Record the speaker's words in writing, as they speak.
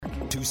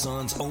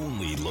Tucson's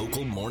only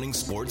local morning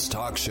sports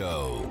talk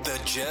show. The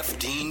Jeff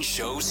Dean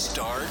Show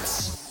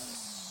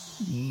starts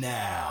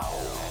now.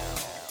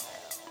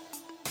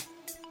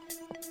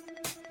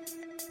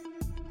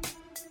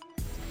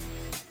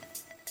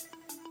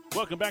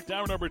 Welcome back to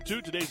hour number 2,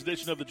 today's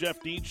edition of the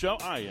Jeff Dean Show.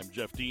 I am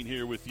Jeff Dean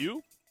here with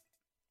you.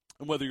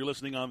 And whether you're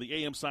listening on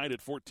the AM side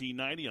at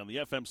 1490, on the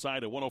FM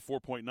side at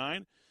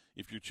 104.9,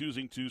 if you're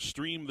choosing to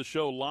stream the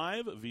show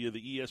live via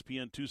the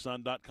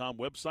ESPNTucson.com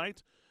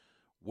website,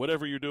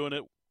 whatever you're doing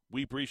it,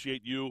 we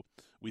appreciate you.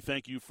 We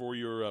thank you for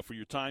your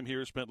time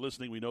here spent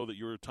listening. We know that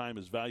your time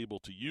is valuable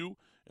to you,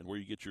 and where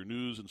you get your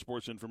news and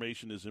sports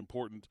information is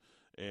important,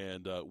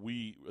 and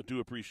we do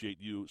appreciate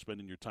you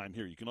spending your time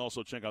here. You can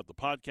also check out the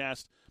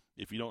podcast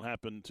if you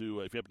happen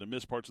to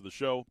miss parts of the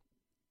show.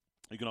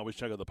 You can always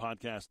check out the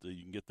podcast.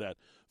 You can get that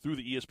through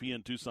the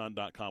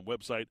ESPNTucson.com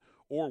website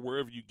or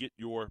wherever you get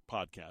your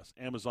podcasts.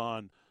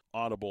 Amazon,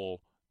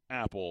 Audible,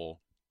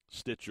 Apple,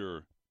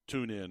 Stitcher,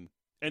 TuneIn,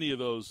 any of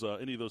those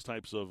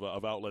types of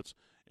outlets,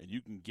 and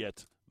you can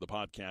get the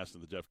podcast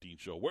and the Jeff Dean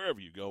Show wherever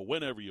you go,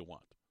 whenever you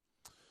want.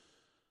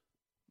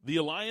 The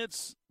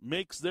Alliance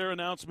makes their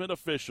announcement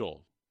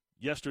official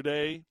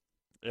yesterday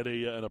at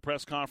a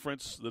press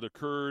conference that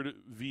occurred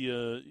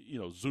via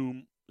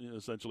Zoom,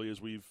 essentially,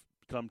 as we've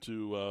come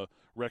to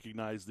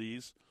recognize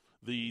these.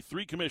 The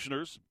 3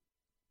 commissioners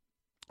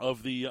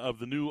of the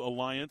new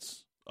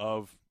Alliance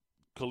of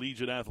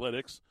Collegiate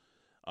Athletics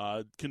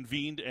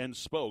convened and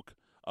spoke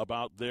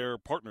about their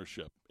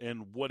partnership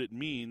and what it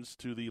means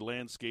to the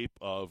landscape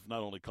of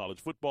not only college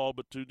football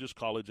but to just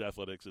college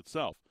athletics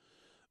itself.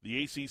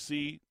 The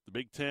ACC, the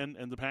Big Ten,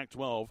 and the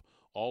Pac-12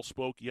 all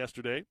spoke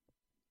yesterday.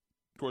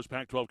 Of course,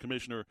 Pac-12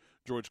 Commissioner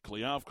George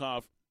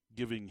Kliavkoff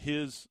giving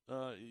his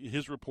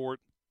report.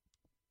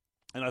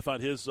 And I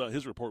thought his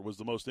report was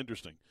the most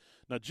interesting.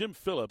 Now, Jim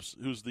Phillips,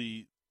 who's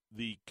the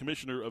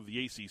commissioner of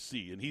the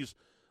ACC, and he's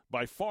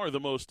by far the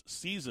most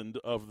seasoned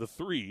of the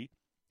 3,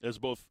 as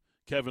both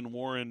Kevin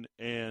Warren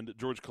and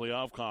George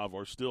Kliavkoff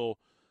are still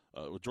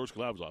George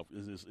Kliavkoff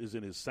is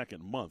in his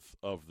second month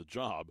of the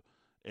job,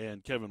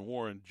 and Kevin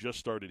Warren just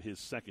started his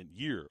second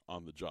year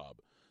on the job.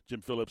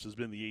 Jim Phillips has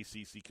been the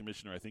ACC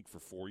commissioner, I think, for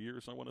 4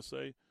 years, I want to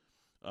say.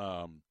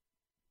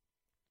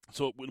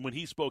 So when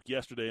he spoke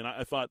yesterday, and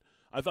I thought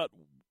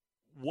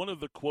one of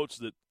the quotes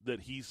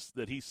that he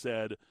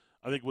said,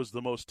 I think, was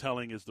the most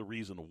telling, is the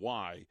reason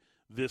why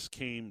this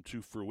came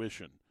to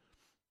fruition.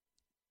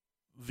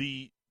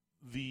 The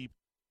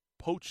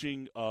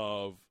poaching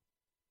of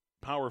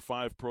Power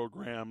 5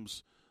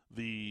 programs,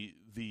 the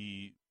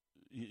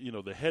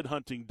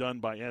headhunting done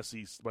by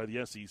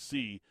the SEC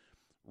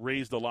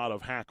raised a lot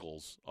of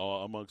hackles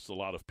amongst a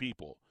lot of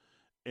people.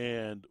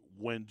 And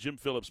when Jim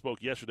Phillips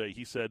spoke yesterday,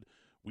 he said,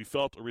 we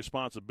felt a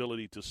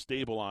responsibility to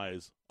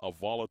stabilize a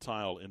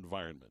volatile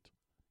environment.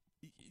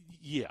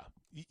 Yeah,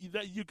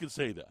 you can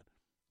say that.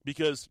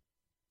 Because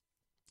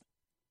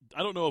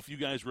I don't know if you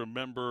guys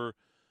remember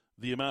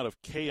the amount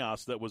of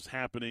chaos that was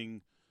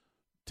happening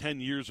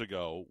 10 years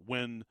ago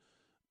when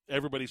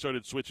everybody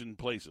started switching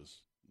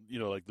places.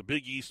 Like the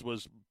Big East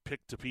was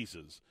picked to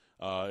pieces,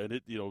 and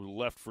it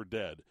left for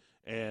dead.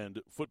 And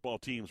football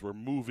teams were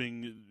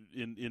moving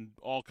in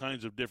all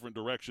kinds of different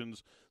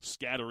directions,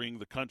 scattering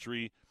the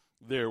country.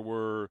 There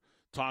were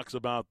talks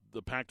about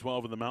the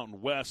Pac-12 and the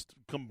Mountain West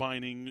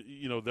combining,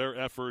 their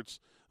efforts.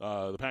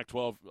 The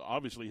Pac-12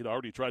 obviously had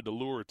already tried to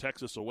lure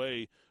Texas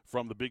away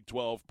from the Big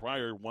 12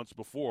 once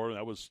before.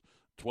 That was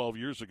 12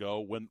 years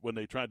ago when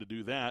they tried to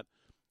do that.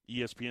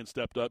 ESPN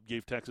stepped up,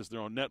 gave Texas their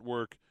own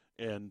network,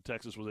 and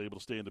Texas was able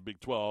to stay in the Big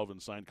 12 and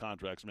sign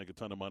contracts, make a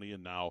ton of money,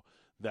 and now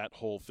that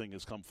whole thing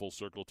has come full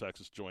circle.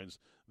 Texas joins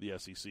the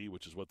SEC,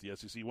 which is what the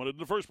SEC wanted in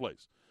the first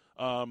place.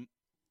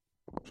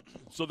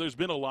 So there's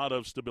been a lot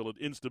of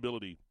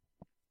instability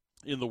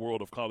in the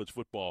world of college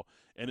football,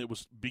 and it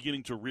was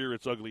beginning to rear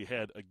its ugly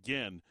head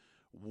again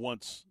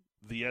once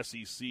the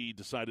SEC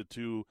decided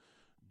to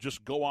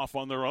just go off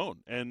on their own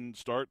and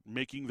start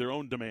making their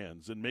own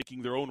demands and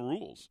making their own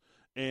rules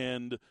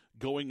and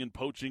going and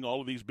poaching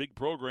all of these big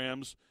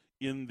programs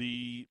in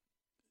the,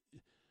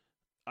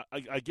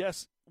 I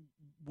guess,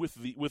 with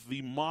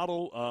the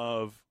model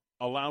of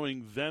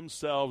allowing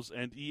themselves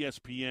and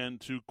ESPN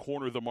to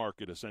corner the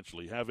market,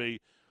 essentially have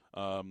a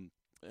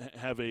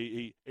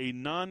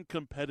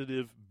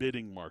non-competitive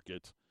bidding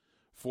market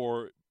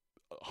for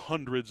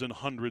hundreds and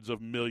hundreds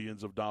of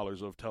millions of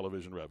dollars of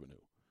television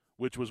revenue,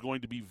 which was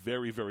going to be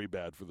very, very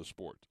bad for the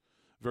sport,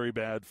 very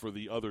bad for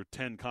the other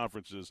 10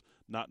 conferences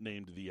not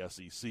named the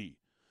SEC.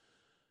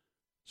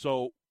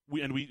 So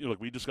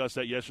we discussed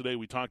that yesterday.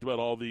 We talked about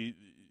all the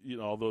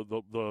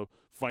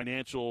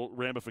financial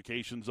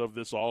ramifications of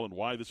this all and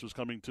why this was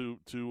coming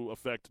to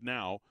effect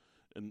now.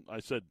 And I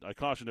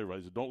cautioned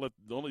everybody. I said, don't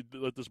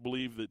let this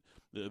believe that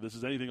this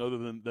is anything other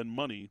than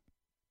money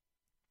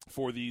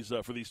for these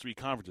 3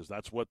 conferences.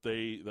 That's what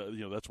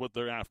that's what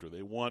they're after.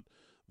 They want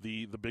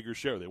the bigger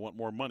share. They want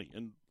more money.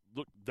 And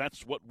look,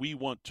 that's what we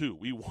want too.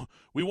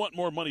 We want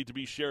more money to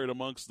be shared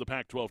amongst the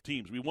Pac-12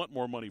 teams. We want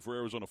more money for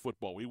Arizona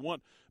football. We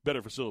want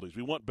better facilities.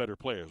 We want better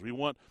players. We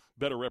want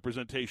better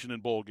representation in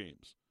bowl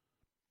games.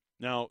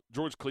 Now,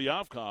 George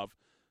Kliavkoff,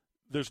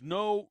 there's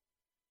no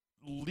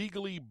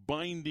legally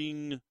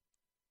binding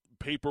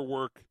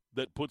paperwork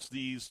that puts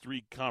these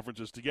three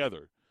conferences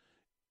together.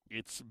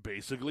 It's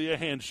basically a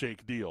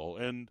handshake deal.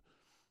 And,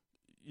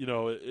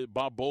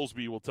 Bob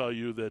Bowlesby will tell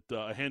you that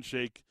a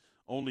handshake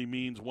only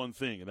means one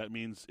thing, and that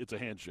means it's a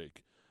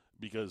handshake,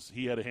 because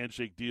he had a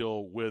handshake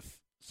deal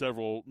with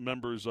several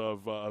members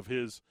of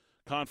his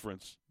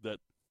conference that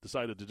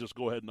decided to just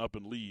go ahead and up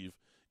and leave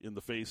in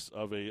the face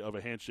of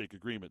a handshake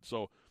agreement.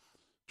 So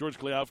George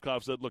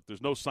Kliavkoff said, look,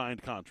 there's no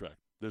signed contract.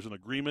 There's an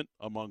agreement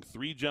among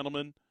three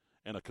gentlemen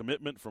and a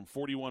commitment from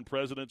 41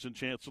 presidents and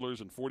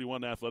chancellors and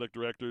 41 athletic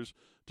directors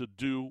to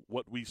do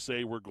what we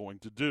say we're going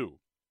to do.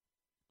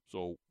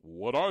 So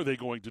what are they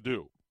going to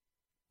do?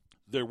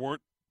 There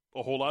weren't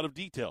a whole lot of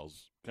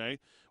details, okay?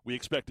 We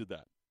expected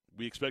that.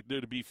 We expected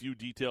there to be few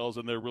details,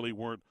 and there really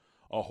weren't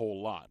a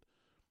whole lot.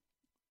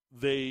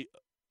 They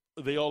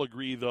all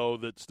agree, though,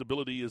 that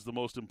stability is the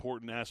most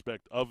important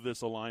aspect of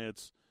this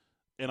alliance,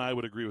 and I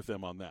would agree with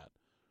them on that.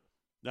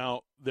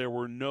 Now, there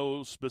were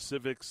no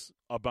specifics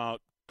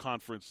about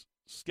conference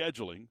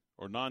scheduling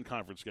or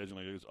non-conference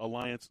scheduling,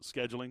 alliance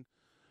scheduling.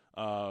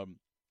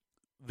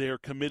 They're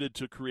committed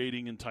to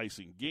creating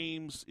enticing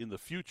games in the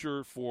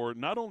future for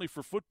not only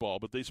for football,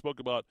 but they spoke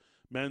about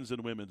men's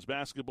and women's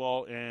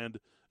basketball and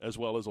as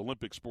well as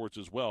Olympic sports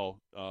as well,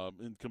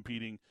 in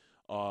competing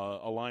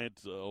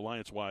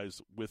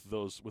alliance-wise with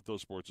those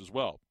sports as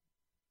well.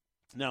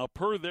 Now,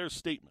 per their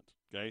statement,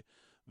 okay,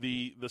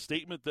 the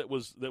statement that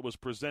was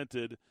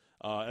presented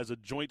as a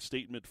joint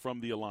statement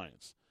from the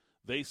alliance,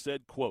 they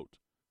said, quote,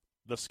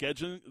 the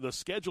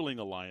scheduling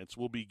alliance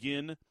will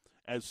begin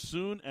as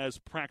soon as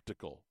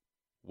practical,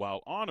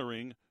 while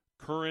honoring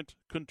current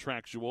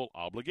contractual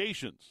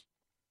obligations.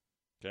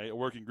 Okay, a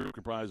working group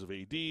comprised of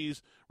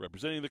ADs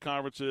representing the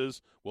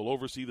conferences will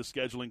oversee the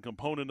scheduling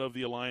component of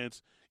the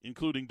alliance,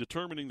 including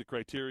determining the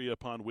criteria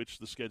upon which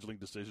the scheduling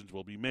decisions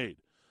will be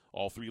made.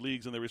 All three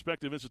leagues and their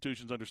respective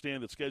institutions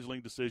understand that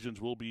scheduling decisions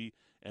will be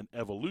an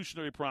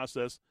evolutionary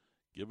process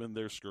given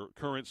their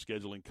current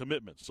scheduling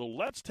commitments. So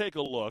let's take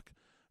a look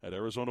at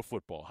Arizona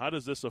football. How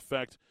does this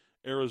affect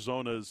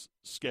Arizona's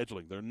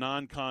scheduling, their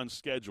non-con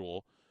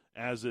schedule,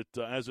 as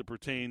it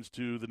pertains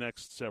to the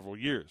next several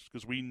years?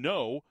 Because we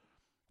know,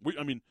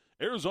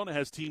 Arizona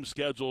has teams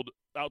scheduled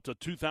out to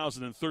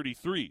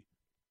 2033.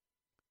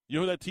 You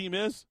know who that team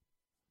is?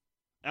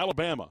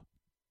 Alabama.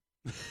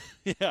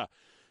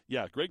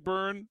 Yeah. Greg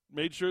Byrne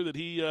made sure that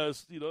he,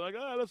 let's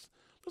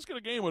get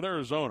a game with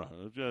Arizona.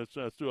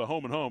 Let's do a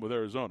home and home with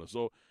Arizona.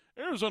 So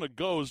Arizona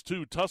goes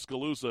to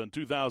Tuscaloosa in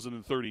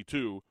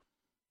 2032,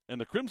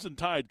 and the Crimson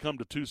Tide come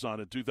to Tucson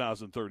in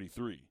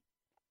 2033.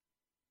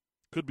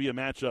 Could be a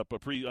matchup,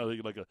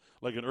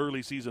 like an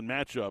early season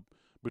matchup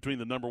between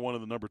the number one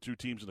and the number two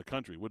teams in the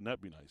country. Wouldn't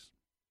that be nice?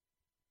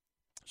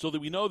 So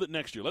that we know that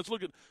next year, let's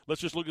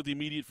just look at the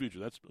immediate future.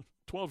 That's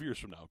 12 years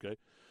from now, okay?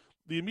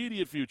 The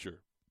immediate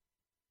future.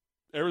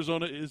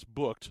 Arizona is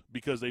booked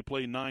because they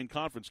play 9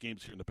 conference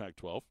games here in the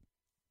Pac-12.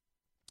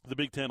 The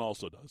Big Ten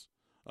also does,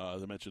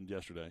 as I mentioned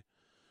yesterday.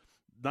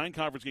 9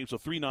 conference games, so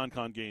 3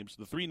 non-con games.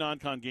 The 3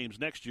 non-con games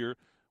next year,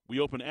 we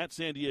open at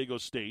San Diego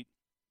State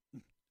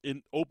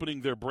in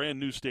opening their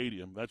brand-new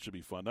stadium. That should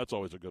be fun. That's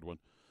always a good one.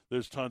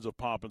 There's tons of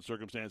pomp and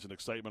circumstance and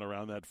excitement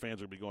around that. Fans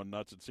are going to be going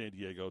nuts at San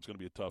Diego. It's going to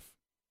be a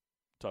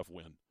tough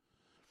win.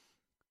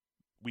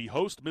 We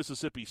host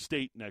Mississippi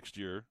State next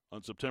year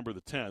on September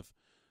the 10th.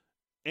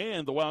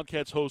 And the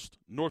Wildcats host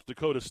North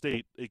Dakota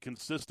State, a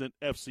consistent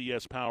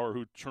FCS power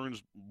who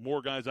churns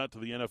more guys out to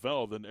the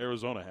NFL than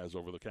Arizona has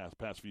over the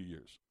past few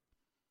years.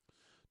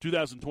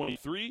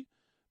 2023,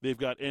 they've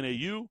got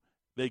NAU.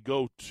 They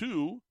go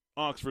to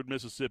Oxford,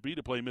 Mississippi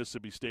to play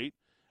Mississippi State,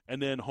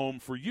 and then home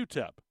for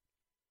UTEP.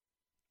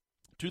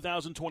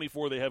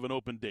 2024, they have an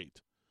open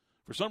date.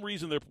 For some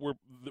reason,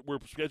 we're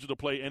scheduled to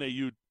play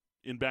NAU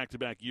in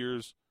back-to-back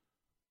years.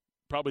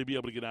 Probably be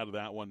able to get out of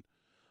that one.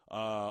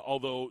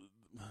 Although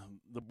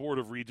the Board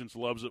of Regents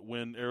loves it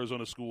when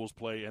Arizona schools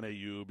play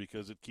NAU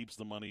because it keeps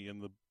the money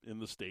in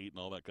the state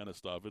and all that kind of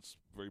stuff. It's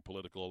very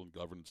political and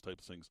governance type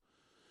of things.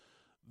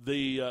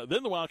 Then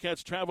the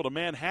Wildcats travel to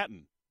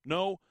Manhattan.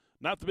 No,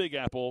 not the Big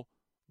Apple,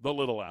 the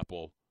Little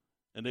Apple,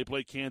 and they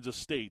play Kansas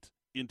State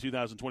in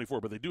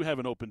 2024. But they do have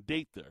an open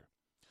date there.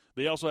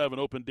 They also have an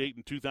open date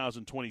in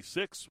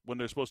 2026 when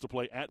they're supposed to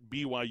play at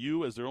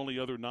BYU as their only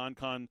other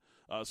non-con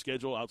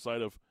schedule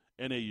outside of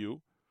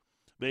NAU.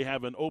 They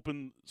have an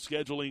open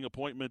scheduling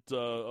appointment,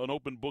 an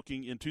open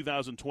booking in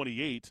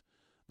 2028.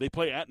 They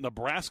play at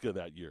Nebraska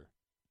that year.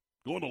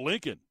 Going to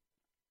Lincoln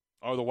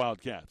are the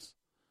Wildcats.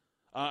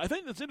 I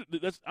think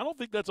I don't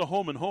think that's a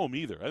home and home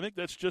either. I think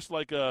that's just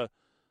like or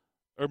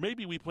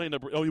maybe we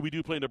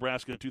do play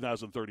Nebraska in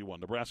 2031.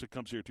 Nebraska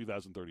comes here in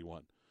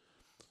 2031.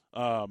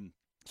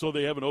 So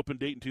they have an open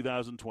date in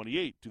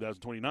 2028,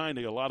 2029.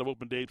 They got a lot of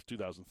open dates.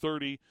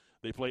 2030,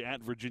 they play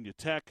at Virginia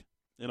Tech.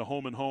 and a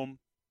home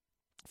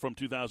from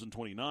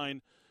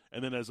 2029,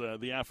 and then as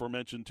the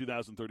aforementioned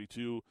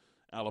 2032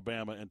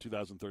 Alabama and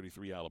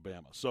 2033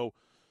 Alabama. So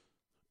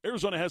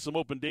Arizona has some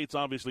open dates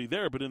obviously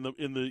there, but in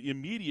the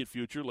immediate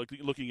future, like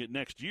looking at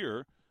next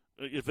year,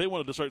 if they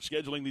wanted to start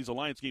scheduling these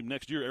alliance games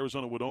next year,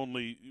 Arizona would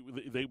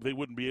they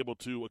wouldn't be able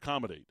to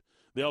accommodate.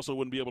 They also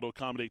wouldn't be able to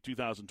accommodate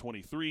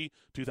 2023,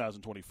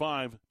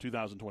 2025,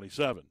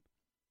 2027.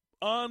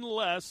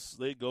 Unless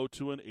they go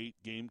to an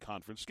 8-game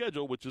conference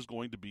schedule, which is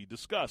going to be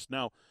discussed.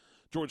 Now,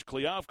 George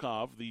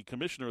Kliavkoff, the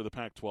commissioner of the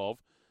Pac-12,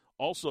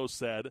 also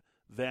said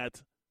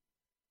that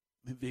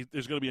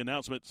there's going to be an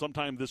announcement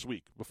sometime this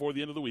week, before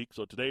the end of the week,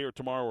 so today or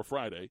tomorrow or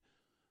Friday,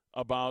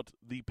 about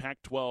the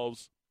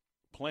Pac-12's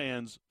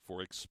plans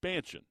for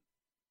expansion.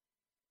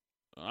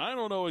 I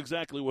don't know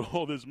exactly what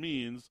all this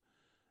means.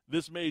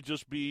 This may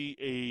just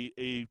be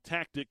a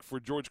tactic for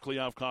George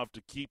Kliavkoff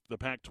to keep the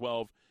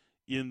Pac-12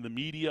 in the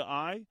media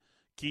eye,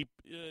 keep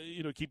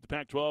the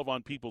Pac-12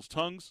 on people's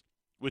tongues,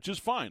 which is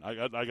fine.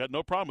 I got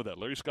no problem with that.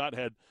 Larry Scott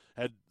had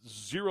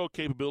zero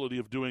capability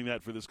of doing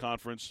that for this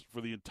conference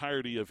for the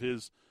entirety of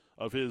his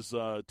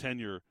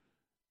tenure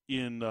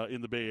in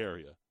the Bay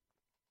Area.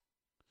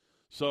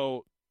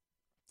 So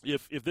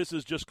if this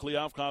is just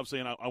Kliavkoff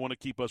saying I want to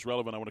keep us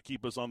relevant, I want to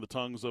keep us on the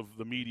tongues of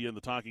the media and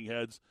the talking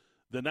heads,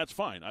 then that's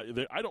fine.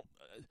 I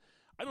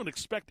don't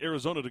expect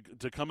Arizona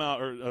to come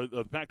out or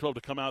the Pac-12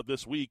 to come out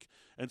this week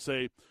and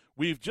say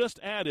we've just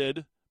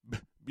added,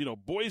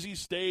 Boise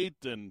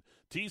State and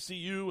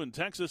TCU and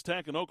Texas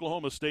Tech and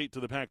Oklahoma State to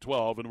the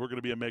Pac-12 and we're going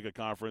to be a mega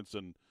conference,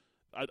 and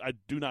I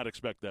do not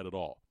expect that at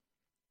all.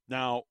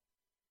 Now,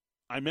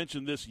 I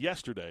mentioned this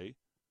yesterday,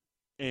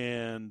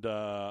 and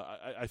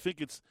I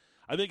think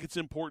it's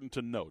important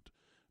to note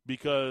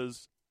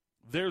because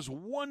there's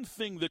one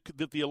thing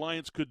that the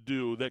alliance could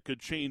do that could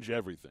change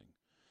everything.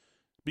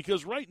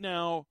 Because right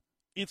now,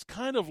 it's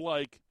kind of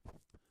like,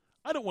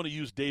 I don't want to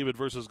use David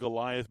versus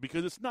Goliath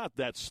because it's not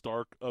that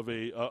stark of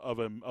a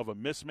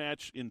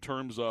mismatch in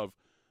terms of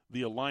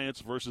the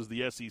alliance versus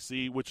the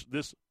SEC, which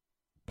this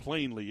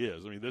plainly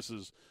is. I mean, this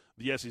is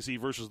the SEC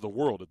versus the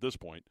world at this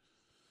point.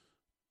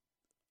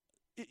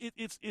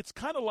 It's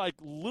kind of like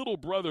little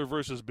brother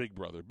versus big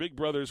brother. Big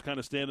brother's kind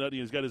of standing up.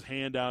 He's got his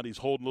hand out. He's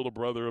holding little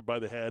brother by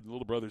the head, and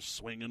little brother's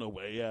swinging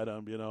away at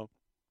him,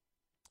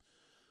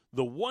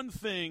 The one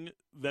thing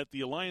that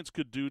the alliance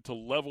could do to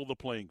level the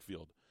playing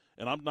field,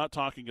 and I'm not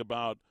talking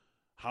about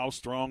how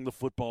strong the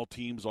football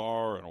teams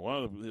are and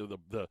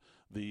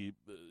the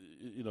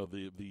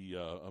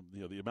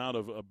amount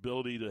of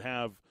ability to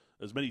have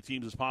as many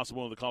teams as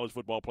possible in the college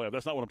football playoff.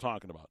 That's not what I'm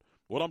talking about.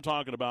 What I'm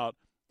talking about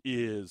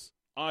is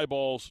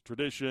eyeballs,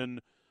 tradition,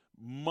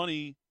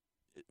 money,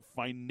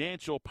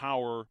 financial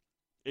power,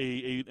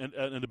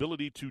 an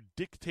ability to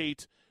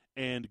dictate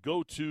and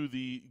go to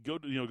the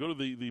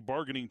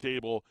bargaining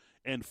table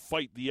and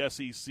fight the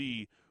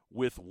SEC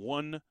with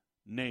one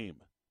name,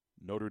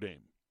 Notre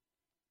Dame.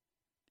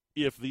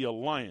 If the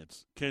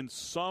alliance can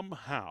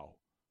somehow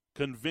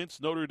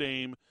convince Notre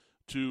Dame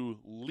to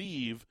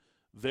leave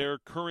their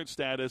current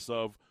status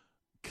of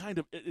kind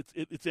of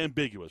it's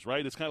ambiguous,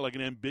 right? It's kind of like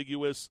an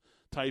ambiguous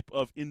type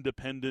of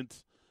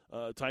independent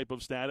type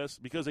of status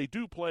because they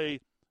do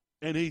play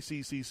an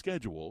ACC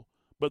schedule,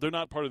 but they're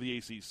not part of the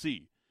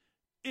ACC.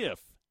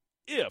 If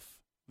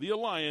the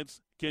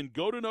alliance can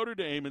go to Notre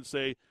Dame and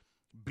say,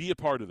 be a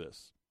part of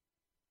this,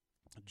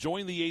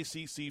 join the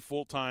ACC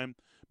full-time,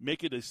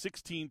 make it a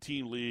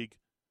 16-team league,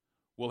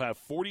 we'll have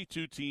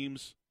 42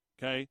 teams,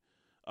 okay?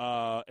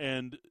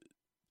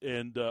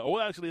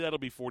 Actually, that'll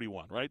be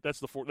 41, right? That's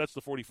the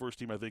 41st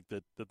team I think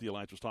that the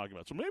alliance was talking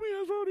about. So maybe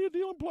there's already a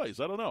deal in place.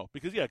 I don't know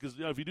because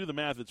if you do the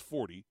math, it's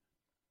 40,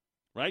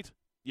 right?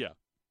 Yeah,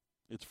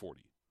 it's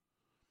 40.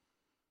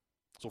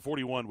 So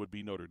 41 would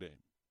be Notre Dame.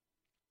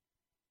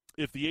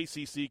 If the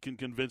ACC can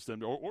convince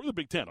them, or the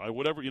Big Ten,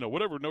 whatever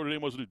Notre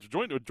Dame wants to do,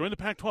 join the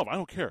Pac-12. I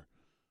don't care.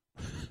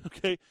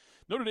 Okay,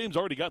 Notre Dame's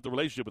already got the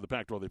relationship with the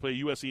Pac-12. They play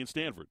USC and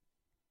Stanford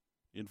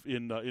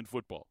in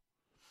football.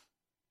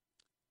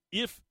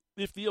 If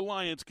the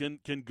alliance can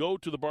go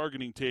to the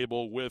bargaining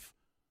table with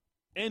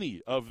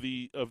any of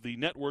the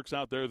networks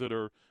out there that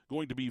are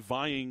going to be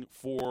vying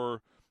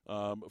for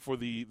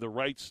the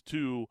rights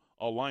to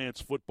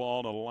alliance football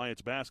and alliance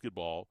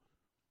basketball,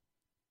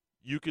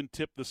 you can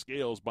tip the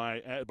scales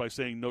by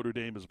saying Notre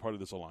Dame is a part of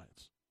this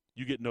alliance.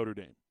 You get Notre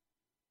Dame.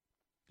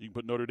 You can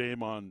put Notre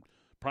Dame on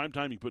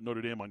primetime. You can put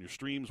Notre Dame on your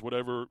streams,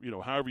 whatever,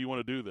 however you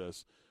want to do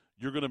this.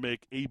 You're going to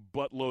make a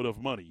buttload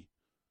of money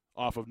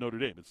off of Notre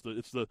Dame.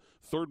 It's the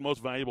third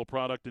most valuable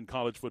product in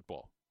college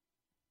football,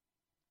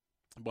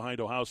 behind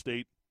Ohio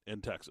State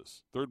and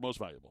Texas. Third most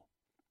valuable.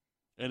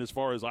 And as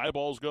far as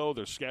eyeballs go,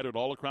 they're scattered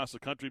all across the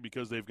country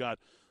because they've got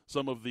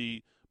some of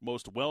the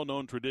most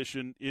well-known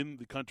tradition in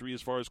the country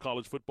as far as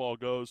college football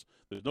goes.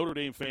 There's Notre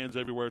Dame fans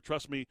everywhere.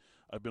 Trust me,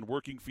 I've been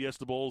working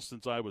Fiesta Bowls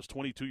since I was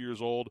 22 years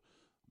old.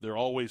 They're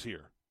always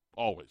here.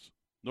 Always.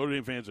 Notre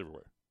Dame fans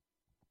everywhere.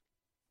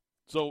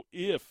 So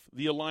if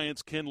the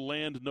alliance can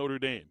land Notre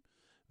Dame,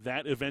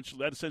 that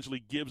essentially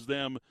gives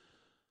them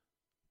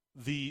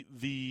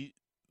the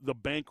the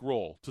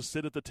bankroll to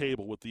sit at the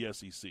table with the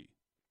SEC.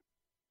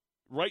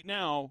 Right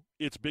now,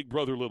 it's big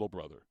brother, little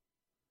brother.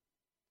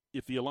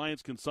 If the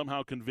Alliance can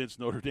somehow convince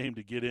Notre Dame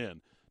to get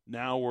in,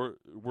 now we're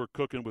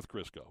cooking with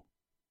Crisco,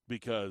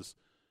 because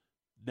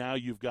now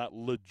you've got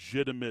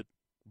legitimate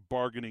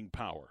bargaining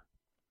power.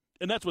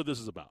 And that's what this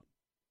is about.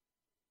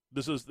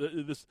 This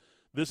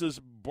is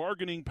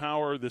bargaining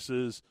power. This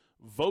is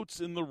votes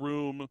in the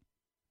room.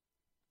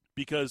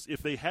 Because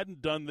if they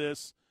hadn't done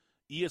this,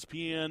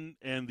 ESPN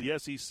and the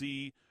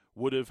SEC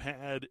would have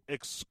had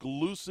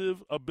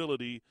exclusive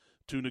ability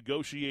to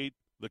negotiate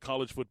the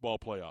college football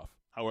playoff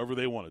however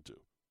they wanted to.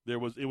 It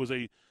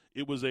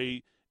was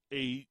a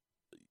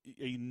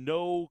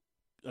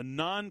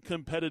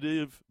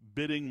non-competitive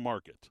bidding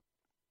market.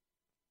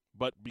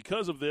 But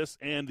because of this,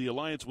 and the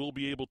Alliance will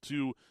be able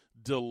to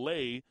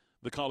delay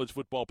the college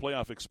football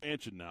playoff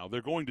expansion now.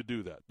 They're going to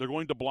do that. They're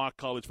going to block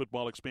college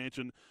football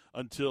expansion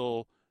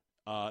until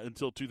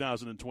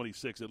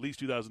 2026, at least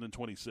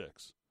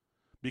 2026,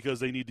 because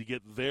they need to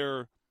get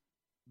the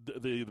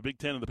Big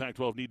Ten and the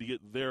Pac-12 need to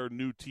get their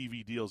new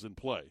TV deals in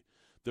play.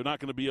 They're not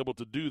going to be able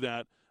to do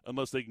that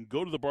unless they can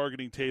go to the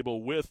bargaining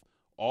table with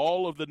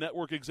all of the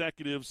network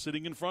executives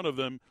sitting in front of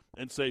them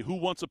and say, who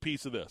wants a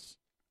piece of this?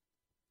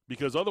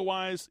 Because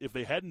otherwise, if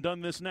they hadn't done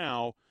this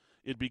now,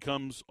 it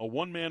becomes a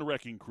one-man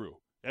wrecking crew.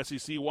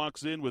 SEC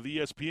walks in with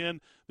ESPN.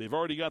 They've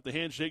already got the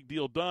handshake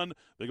deal done.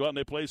 They go out and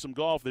they play some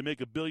golf. They make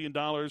 $1 billion,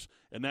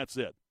 and that's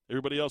it.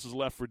 Everybody else is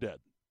left for dead.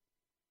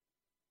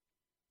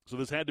 So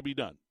this had to be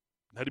done.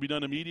 It had to be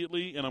done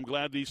immediately, and I'm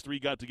glad these three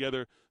got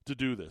together to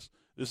do this.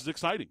 This is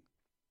exciting.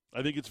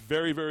 I think it's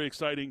very, very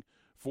exciting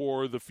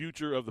for the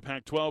future of the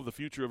Pac-12, the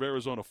future of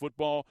Arizona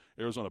football,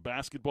 Arizona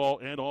basketball,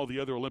 and all the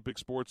other Olympic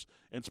sports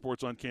and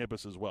sports on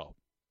campus as well.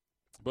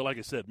 But like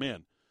I said,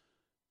 man,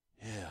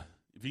 yeah,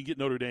 if you can get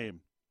Notre Dame,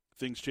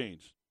 things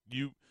change.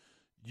 You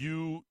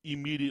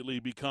immediately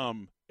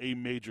become a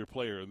major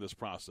player in this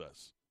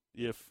process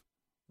if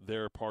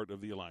they're part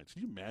of the Alliance.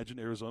 Can you imagine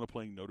Arizona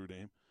playing Notre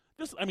Dame?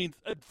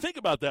 Think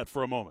about that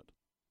for a moment.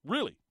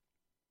 Really.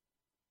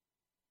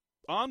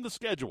 On the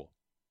schedule,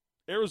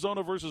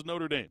 Arizona versus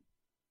Notre Dame.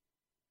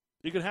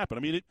 It could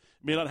happen. It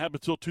may not happen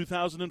until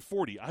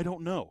 2040. I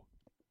don't know.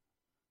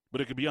 But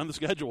it could be on the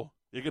schedule.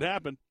 It could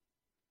happen.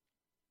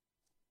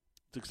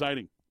 It's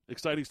exciting.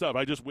 Exciting stuff.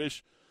 I just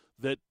wish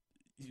we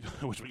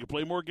could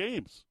play more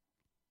games.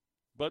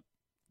 But,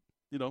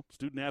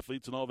 student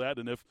athletes and all that,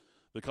 and if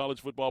the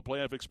college football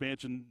playoff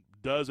expansion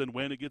does and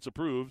when it gets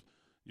approved,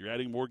 you're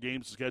adding more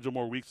games to schedule,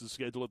 more weeks to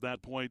schedule at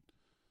that point.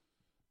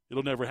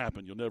 It'll never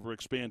happen. You'll never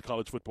expand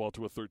college football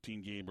to a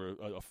 13-game or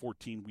a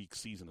 14-week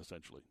season,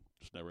 essentially.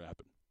 Just never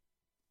happen.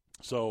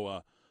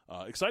 So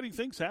exciting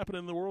things happen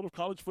in the world of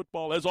college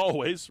football, as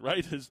always,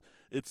 right?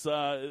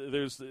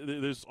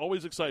 There's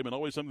always excitement,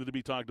 always something to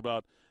be talked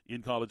about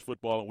in college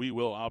football, and we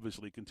will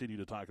obviously continue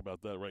to talk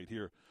about that right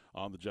here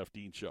on the Jeff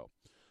Dean Show.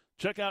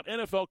 Check out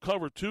NFL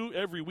Cover 2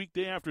 every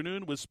weekday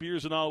afternoon with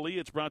Spears and Ali.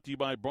 It's brought to you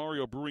by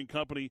Barrio Brewing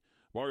Company.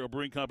 Barrio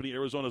Brewing Company,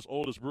 Arizona's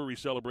oldest brewery,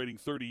 celebrating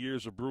 30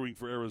 years of brewing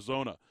for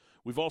Arizona.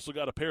 We've also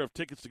got a pair of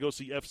tickets to go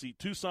see FC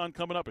Tucson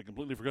coming up. I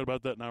completely forgot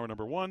about that in hour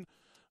number 1.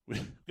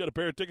 We've got a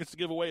pair of tickets to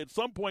give away at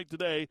some point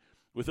today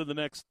within the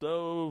next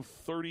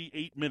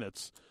 38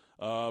 minutes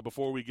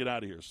before we get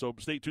out of here. So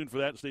stay tuned for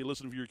that. Stay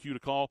listening for your cue to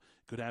call.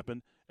 It could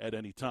happen at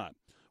any time.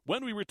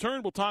 When we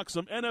return, we'll talk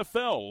some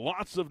NFL.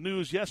 Lots of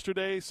news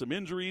yesterday, some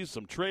injuries,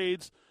 some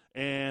trades.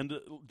 And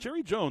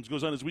Jerry Jones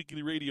goes on his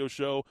weekly radio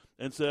show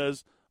and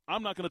says,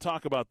 I'm not going to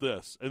talk about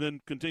this, and then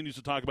continues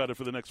to talk about it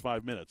for the next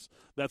 5 minutes.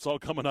 That's all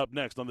coming up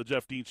next on the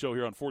Jeff Dean Show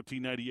here on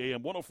 1490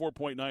 AM,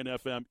 104.9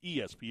 FM,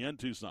 ESPN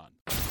Tucson.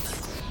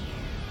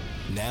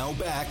 Now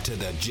back to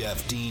the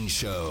Jeff Dean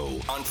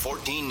Show on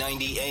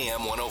 1490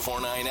 AM,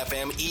 104.9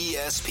 FM,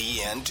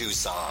 ESPN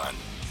Tucson.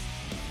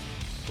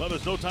 Well,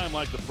 there's no time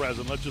like the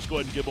present. Let's just go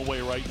ahead and give them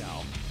away right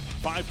now.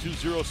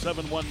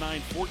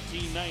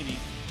 520-719-1490.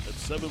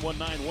 That's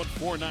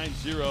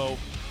 719-1490.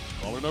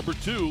 Caller number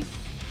 2.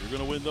 You're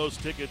going to win those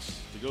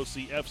tickets to go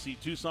see FC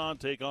Tucson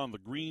take on the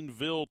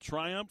Greenville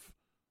Triumph.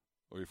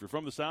 Or if you're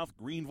from the South,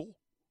 Greenville.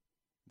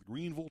 The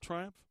Greenville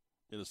Triumph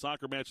in a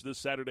soccer match this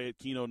Saturday at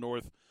Keno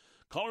North.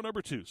 Caller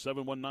number 2,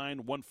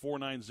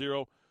 719-1490.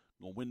 Going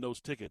to win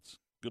those tickets.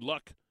 Good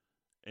luck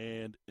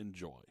and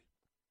enjoy.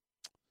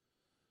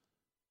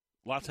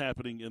 Lots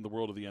happening in the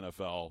world of the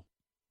NFL,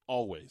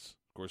 always.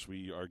 Of course,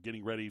 we are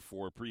getting ready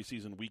for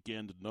preseason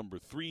weekend number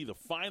 3, the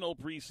final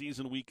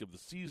preseason week of the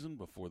season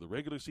before the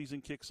regular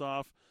season kicks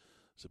off.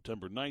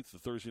 September 9th, the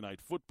Thursday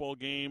night football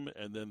game,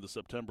 and then the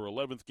September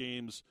 11th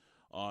games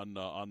on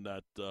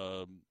that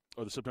or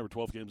the September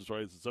 12th games,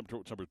 sorry, the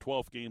September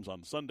 12th games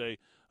on Sunday.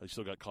 I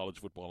still got college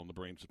football on the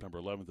brain. September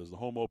 11th is the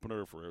home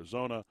opener for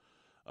Arizona.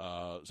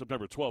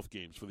 September 12th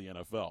games for the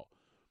NFL.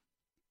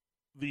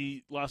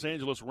 The Los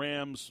Angeles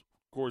Rams,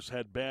 of course,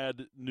 had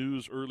bad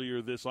news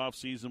earlier this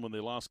offseason when they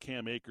lost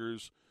Cam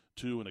Akers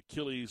to an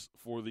Achilles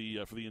for the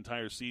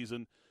entire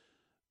season.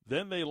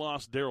 Then they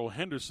lost Darrell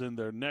Henderson,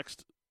 their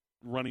next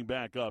running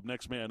back up,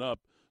 next man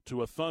up,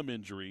 to a thumb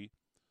injury.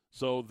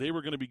 So they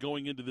were going to be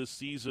going into this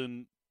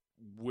season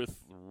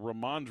with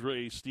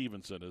Ramondre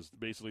Stevenson as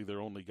basically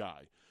their only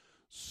guy.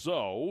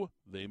 So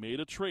they made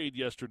a trade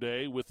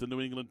yesterday with the New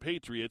England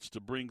Patriots to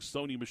bring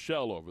Sony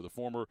Michel over, the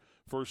former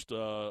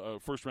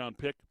first-round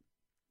pick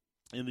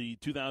in the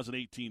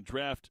 2018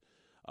 draft.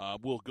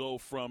 Will go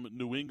from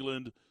New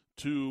England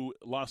to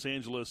Los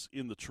Angeles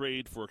in the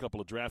trade for a couple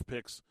of draft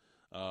picks.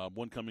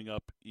 One coming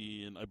up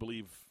in, I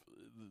believe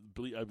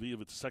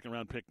it's a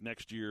second-round pick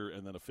next year,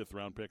 and then a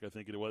fifth-round pick, I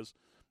think it was.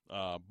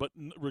 But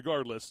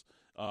regardless,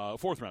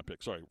 fourth-round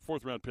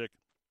pick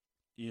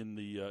in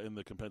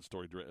the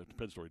compensatory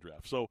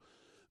draft. So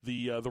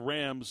the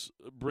Rams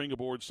bring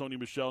aboard Sony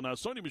Michel. Now,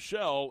 Sony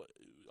Michel,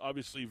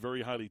 obviously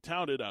very highly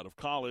touted out of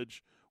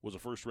college, was a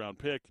first-round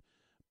pick,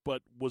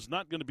 but was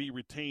not going to be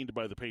retained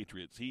by the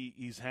Patriots.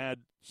 He's had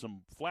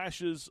some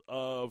flashes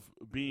of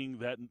being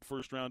that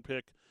first-round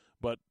pick,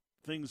 but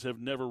things have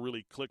never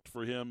really clicked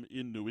for him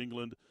in New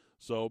England.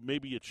 So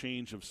maybe a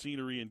change of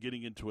scenery and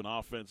getting into an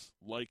offense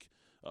like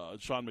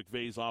Sean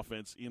McVay's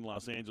offense in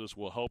Los Angeles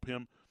will help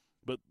him.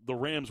 But the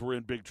Rams were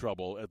in big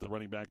trouble at the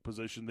running back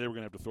position. They were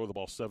going to have to throw the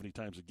ball 70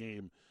 times a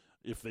game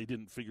if they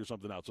didn't figure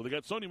something out. So they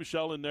got Sony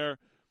Michel in there,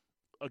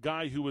 a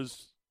guy who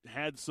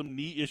had some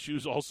knee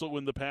issues also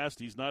in the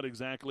past. He's not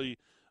exactly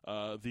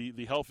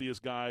the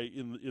healthiest guy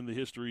in the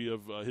history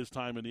of his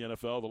time in the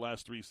NFL the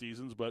last 3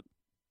 seasons. But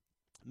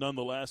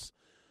nonetheless,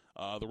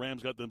 the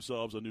Rams got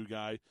themselves a new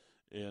guy,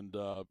 and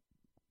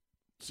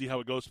see how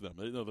it goes for them.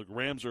 The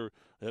Rams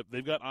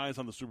they've got eyes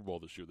on the Super Bowl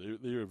this year.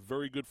 They're a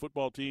very good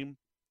football team.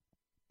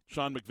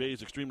 Sean McVay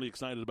is extremely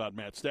excited about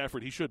Matt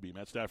Stafford. He should be.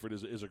 Matt Stafford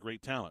is a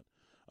great talent.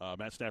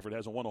 Matt Stafford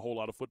hasn't won a whole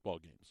lot of football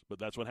games, but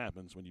that's what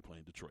happens when you play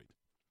in Detroit.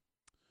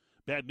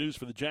 Bad news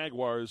for the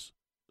Jaguars.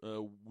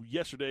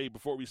 Yesterday,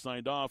 before we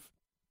signed off,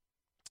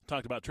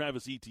 talked about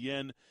Travis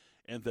Etienne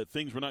and that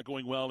things were not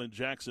going well in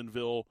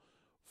Jacksonville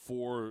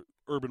for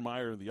Urban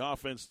Meyer and the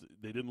offense.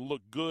 They didn't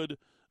look good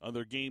on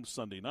their game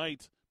Monday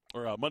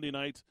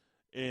night,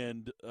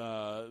 and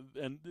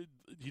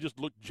he just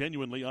looked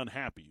genuinely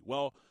unhappy.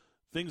 Well,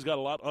 things got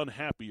a lot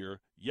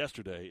unhappier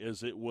yesterday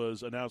as it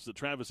was announced that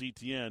Travis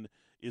Etienne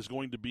is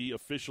going to be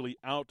officially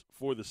out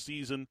for the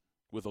season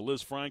with a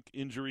Liz Frank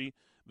injury.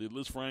 The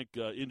Liz Frank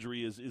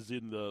injury is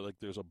in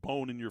there's a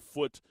bone in your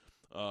foot,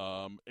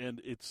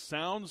 and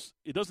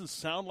it doesn't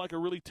sound like a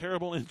really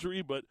terrible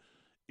injury, but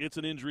it's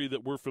an injury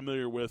that we're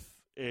familiar with,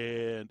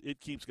 and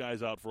it keeps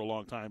guys out for a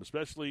long time,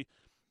 especially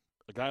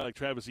a guy like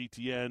Travis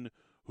Etienne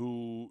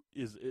who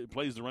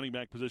plays the running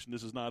back position.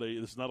 This is not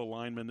a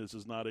lineman. This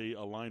is not a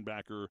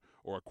linebacker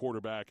or a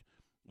quarterback.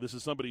 This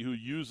is somebody who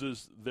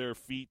uses their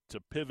feet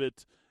to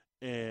pivot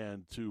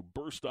and to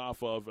burst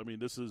off of. I mean,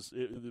 this is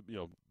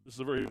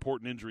a very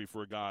important injury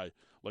for a guy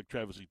like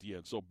Travis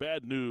Etienne. So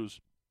bad news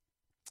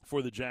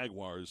for the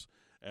Jaguars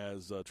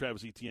as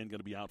Travis Etienne going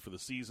to be out for the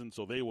season.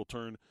 So they will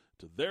turn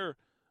to their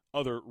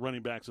other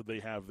running backs that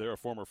they have there, a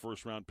former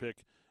first-round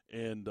pick,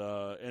 and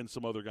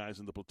some other guys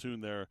in the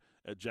platoon there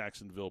at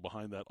Jacksonville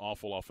behind that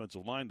awful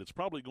offensive line that's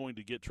probably going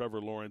to get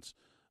Trevor Lawrence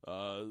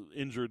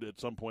injured at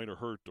some point or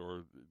hurt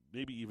or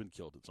maybe even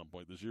killed at some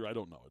point this year. I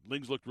don't know.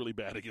 Lings looked really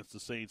bad against the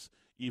Saints,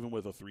 even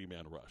with a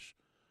 3-man rush.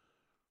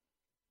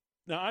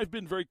 Now, I've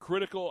been very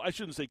critical. I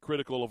shouldn't say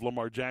critical of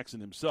Lamar Jackson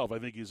himself. I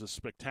think he's a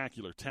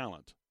spectacular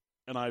talent,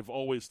 and I've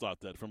always thought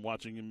that from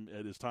watching him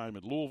at his time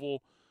at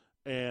Louisville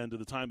and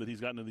the time that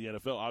he's gotten in the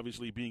NFL,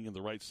 obviously being in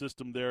the right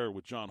system there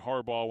with John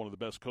Harbaugh, one of the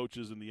best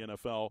coaches in the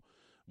NFL,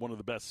 one of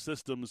the best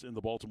systems in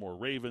the Baltimore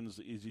Ravens.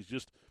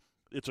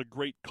 It's a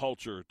great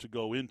culture to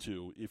go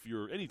into if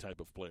you're any type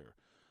of player.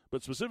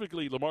 But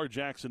specifically, Lamar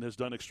Jackson has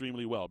done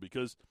extremely well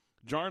because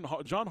John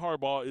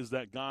Harbaugh is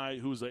that guy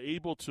who's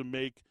able to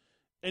make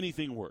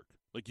anything work.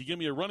 Like, you give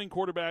me a running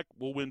quarterback,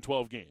 we'll win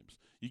 12 games.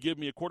 You give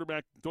me a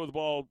quarterback, throw the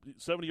ball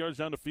 70 yards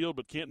down the field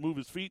but can't move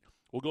his feet,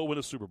 we'll go win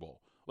a Super Bowl.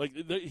 Like,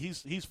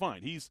 he's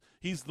fine.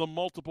 He's the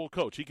multiple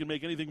coach. He can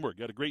make anything work.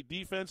 Got a great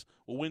defense,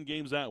 we'll win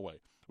games that way.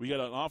 We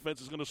got an offense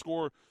that's going to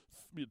score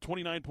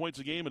 29 points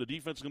a game and a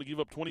defense is going to give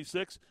up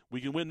 26.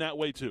 We can win that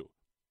way too.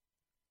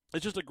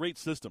 It's just a great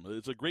system.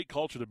 It's a great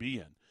culture to be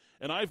in.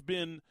 And I've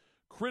been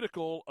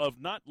critical of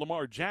not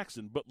Lamar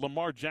Jackson, but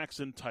Lamar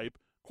Jackson-type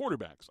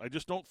quarterbacks. I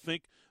just don't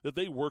think that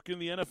they work in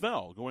the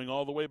NFL, going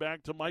all the way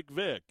back to Mike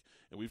Vick.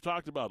 And we've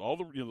talked about all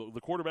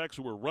the quarterbacks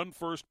who were run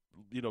first,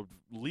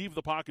 leave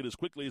the pocket as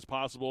quickly as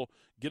possible,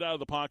 get out of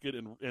the pocket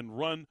and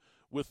run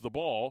with the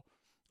ball.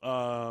 They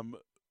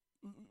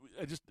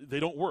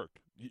don't work.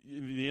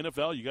 In the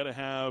NFL, you got to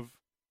have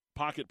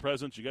pocket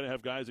presence. You got to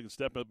have guys that can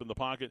step up in the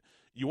pocket.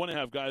 You want to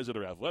have guys that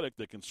are athletic,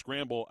 that can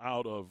scramble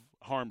out of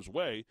harm's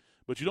way,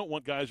 but you don't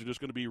want guys who are just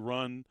going to be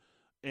run,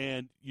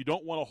 and you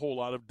don't want a whole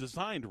lot of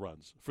designed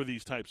runs for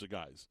these types of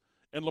guys.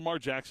 And Lamar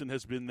Jackson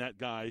has been that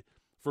guy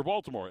for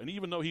Baltimore. And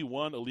even though he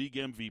won a league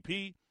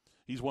MVP,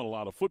 he's won a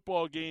lot of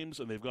football games,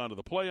 and they've gone to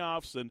the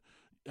playoffs and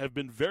have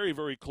been very,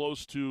 very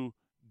close to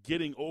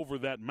getting over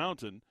that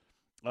mountain.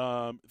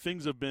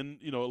 Things have been,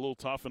 a little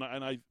tough, and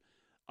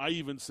I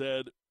even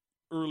said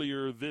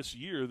earlier this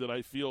year that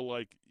I feel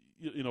like,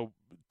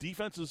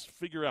 defenses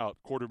figure out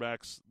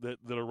quarterbacks that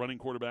are running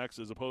quarterbacks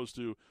as opposed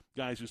to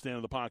guys who stand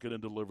in the pocket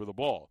and deliver the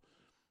ball.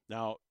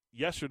 Now,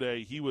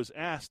 yesterday he was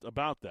asked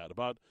about that,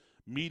 about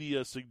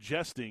media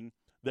suggesting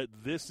that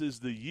this is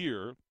the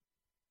year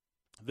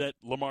that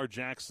Lamar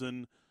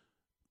Jackson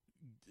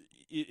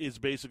is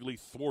basically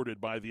thwarted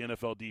by the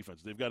NFL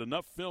defense. They've got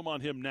enough film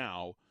on him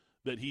now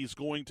that he's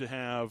going to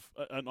have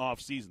an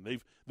off season.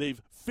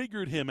 They've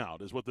figured him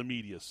out, is what the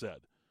media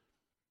said.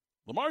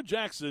 Lamar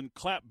Jackson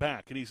clapped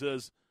back, and he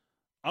says,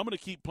 I'm going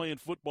to keep playing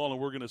football,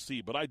 and we're going to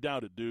see. But I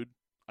doubt it, dude.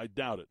 I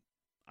doubt it.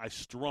 I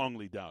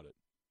strongly doubt it.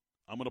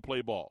 I'm going to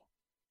play ball.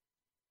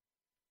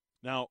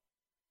 Now,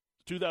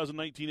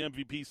 2019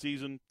 MVP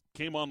season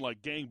came on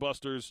like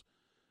gangbusters.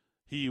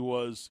 He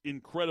was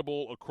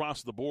incredible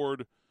across the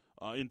board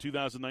in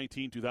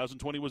 2019.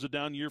 2020 was a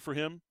down year for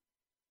him.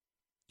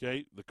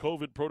 Okay, the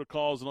COVID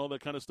protocols and all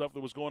that kind of stuff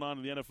that was going on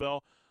in the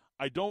NFL.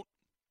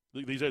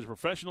 These guys are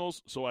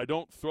professionals, so I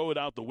don't throw it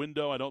out the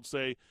window. I don't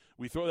say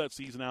we throw that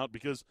season out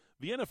because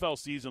the NFL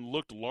season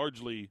looked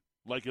largely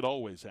like it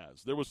always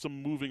has. There was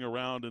some moving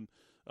around and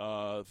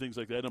things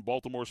like that, and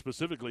Baltimore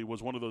specifically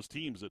was one of those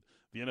teams that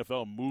the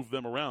NFL moved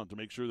them around to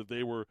make sure that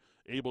they were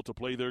able to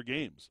play their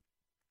games.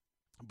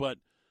 But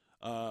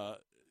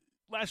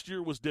last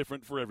year was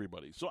different for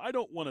everybody. So I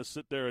don't want to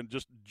sit there and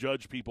just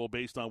judge people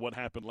based on what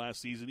happened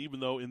last season,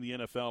 even though in the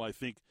NFL I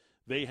think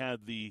they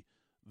had the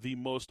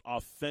most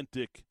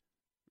authentic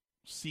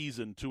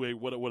season to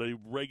what a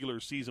regular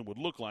season would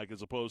look like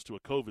as opposed to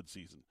a COVID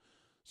season.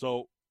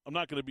 So I'm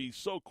not going to be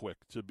so quick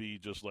to be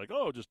just like,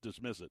 just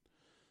dismiss it.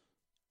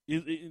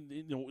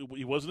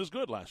 He wasn't as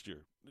good last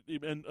year,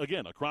 and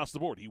again across the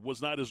board, he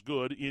was not as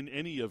good in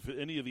any of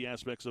the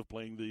aspects of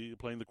playing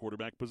the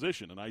quarterback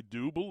position. And I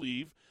do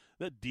believe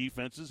that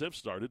defenses have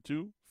started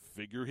to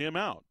figure him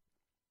out.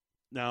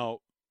 Now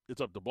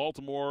it's up to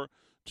Baltimore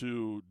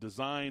to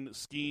design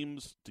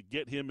schemes to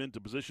get him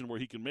into position where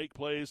he can make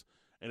plays.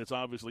 And it's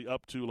obviously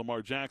up to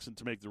Lamar Jackson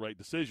to make the right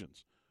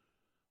decisions.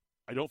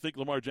 I don't think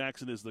Lamar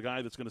Jackson is the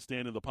guy that's going to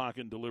stand in the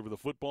pocket and deliver the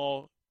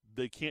football.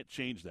 They can't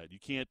change that. You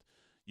can't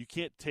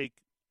take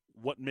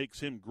what makes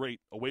him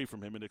great away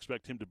from him and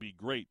expect him to be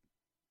great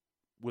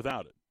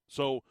without it.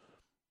 So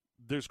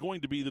there's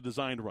going to be the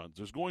designed runs.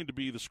 There's going to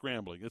be the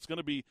scrambling. It's going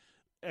to be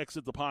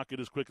exit the pocket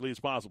as quickly as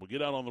possible.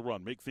 Get out on the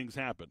run. Make things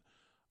happen.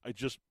 I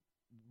just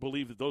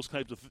believe that those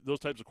types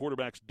of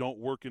quarterbacks don't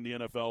work in the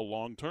NFL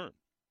long term.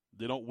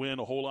 They don't win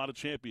a whole lot of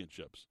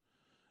championships.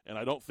 And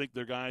I don't think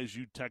they're guys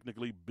you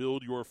technically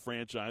build your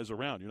franchise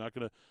around.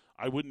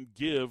 I wouldn't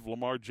give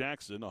Lamar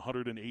Jackson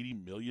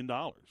 $180 million.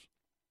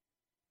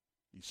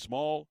 He's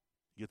small,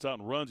 he gets out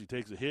and runs, he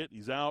takes a hit,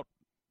 he's out,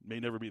 may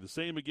never be the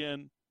same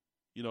again.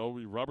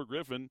 Robert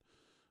Griffin,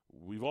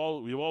 we've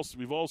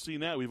all seen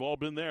that. We've all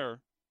been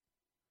there.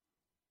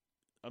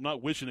 I'm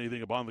not wishing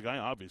anything upon the guy,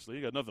 obviously.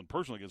 I got nothing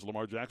personal against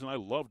Lamar Jackson. I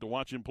love to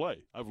watch him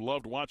play. I've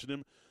loved watching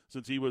him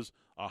since he was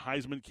a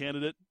Heisman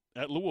candidate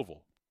at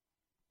Louisville.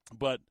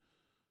 But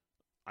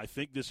I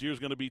think this year's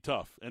going to be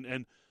tough.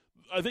 And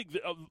I think,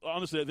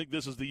 honestly, I think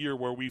this is the year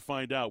where we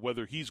find out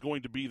whether he's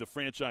going to be the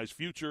franchise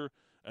future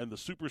and the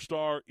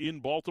superstar in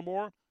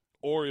Baltimore,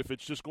 or if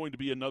it's just going to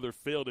be another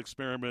failed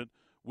experiment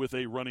with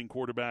a running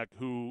quarterback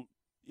who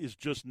is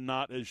just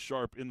not as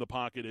sharp in the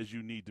pocket as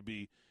you need to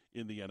be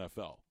in the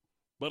NFL.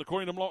 But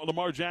according to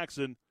Lamar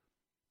Jackson,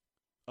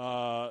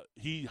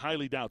 he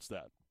highly doubts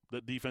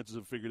that defenses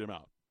have figured him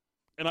out.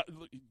 And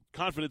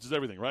confidence is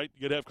everything, right?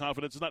 You got to have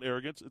confidence. It's not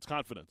arrogance. It's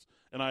confidence.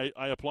 And I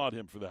applaud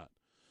him for that.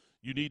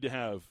 You need to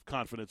have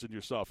confidence in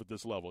yourself at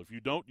this level. If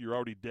you don't, you're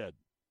already dead.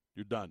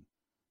 You're done.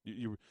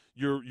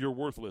 You're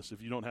worthless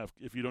if you don't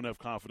have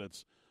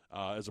confidence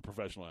as a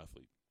professional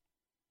athlete.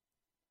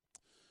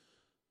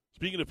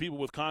 Speaking of people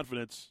with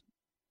confidence,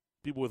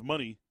 people with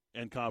money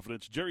and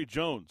confidence, Jerry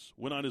Jones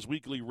went on his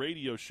weekly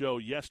radio show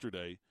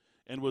yesterday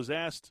and was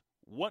asked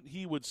what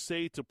he would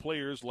say to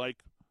players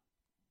like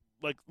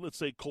let's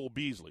say Cole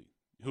Beasley,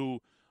 who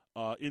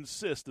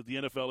insist that the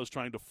NFL is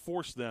trying to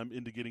force them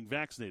into getting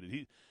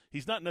vaccinated.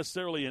 He's not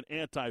necessarily an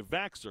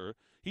anti-vaxxer.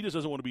 He just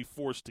doesn't want to be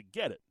forced to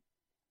get it.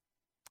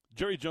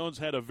 Jerry Jones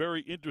had a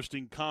very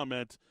interesting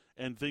comment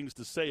and things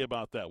to say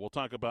about that. We'll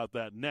talk about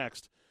that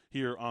next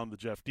here on the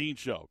Jeff Dean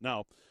Show.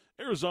 Now,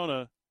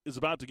 Arizona is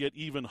about to get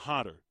even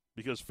hotter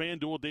because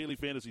FanDuel Daily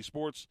Fantasy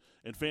Sports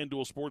and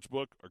FanDuel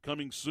Sportsbook are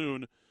coming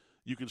soon.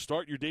 You can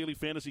start your daily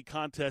fantasy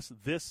contest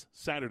this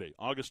Saturday,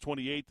 August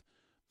 28th.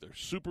 They're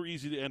super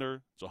easy to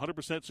enter. It's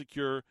 100%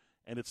 secure,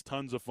 and it's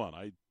tons of fun.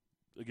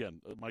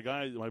 My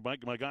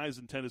guys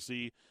in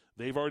Tennessee,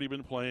 they've already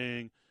been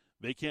playing.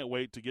 They can't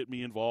wait to get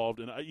me involved.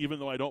 And even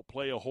though I don't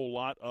play a whole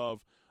lot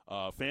of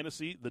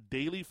fantasy, the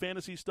daily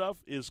fantasy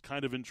stuff is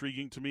kind of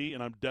intriguing to me,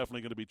 and I'm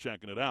definitely going to be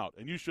checking it out.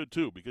 And you should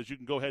too, because you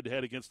can go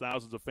head-to-head against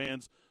thousands of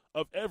fans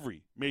of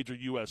every major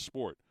U.S.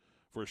 sport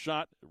for a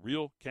shot at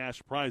real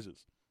cash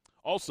prizes.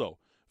 Also,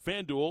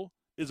 FanDuel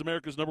is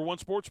America's #1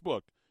 sports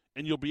book,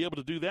 and you'll be able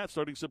to do that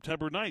starting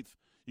September 9th.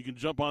 You can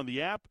jump on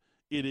the app.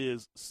 It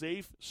is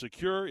safe,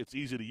 secure, it's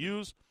easy to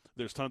use.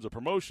 There's tons of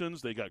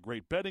promotions. They got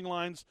great betting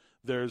lines.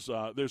 There's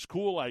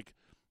cool, like,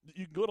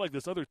 you can go to like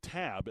this other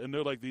tab, and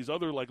they're like these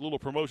other like little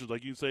promotions.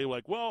 Like you can say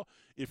like, well,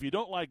 if you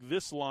don't like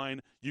this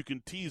line, you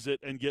can tease it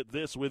and get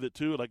this with it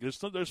too. Like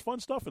there's fun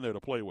stuff in there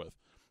to play with.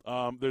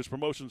 There's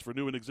promotions for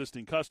new and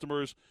existing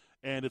customers,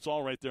 and it's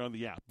all right there on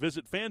the app.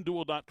 Visit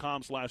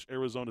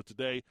FanDuel.com/Arizona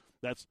today.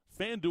 That's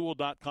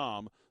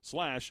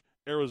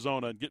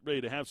FanDuel.com/Arizona, and get ready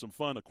to have some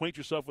fun. Acquaint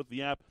yourself with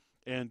the app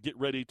and get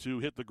ready to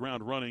hit the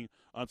ground running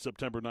on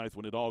September 9th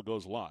when it all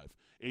goes live.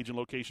 Age and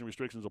location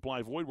restrictions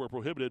apply. Void where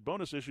prohibited.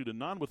 Bonus issued and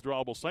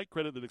non-withdrawable site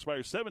credit that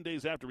expires 7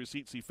 days after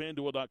receipt. See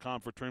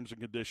FanDuel.com for terms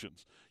and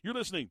conditions. You're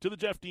listening to The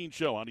Jeff Dean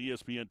Show on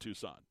ESPN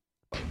Tucson.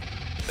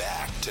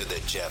 Back to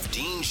The Jeff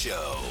Dean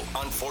Show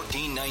on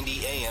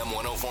 1490 AM,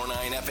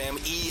 104.9 FM,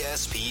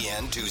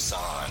 ESPN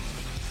Tucson.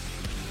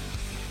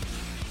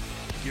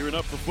 Gearing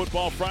up for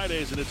Football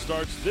Fridays, and it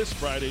starts this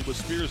Friday with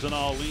Spears and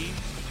Ali,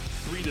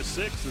 3 to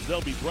 6, as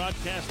they'll be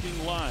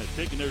broadcasting live,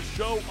 taking their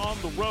show on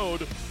the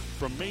road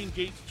from Main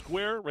Gate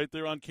Square, right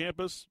there on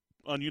campus,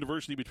 on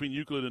University between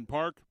Euclid and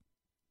Park,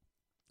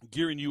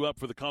 gearing you up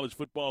for the college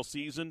football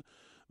season.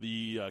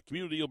 The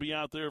community will be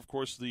out there. Of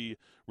course, the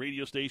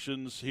radio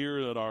stations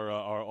here that are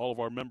all of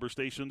our member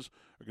stations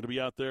are going to be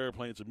out there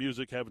playing some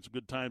music, having some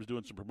good times,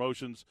 doing some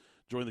promotions.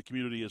 Join the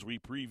community as we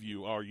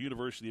preview our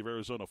University of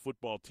Arizona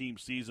football team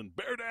season.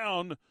 Bear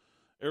down,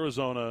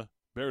 Arizona,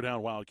 bear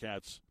down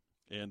Wildcats,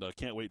 and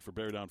can't wait for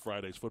Bear Down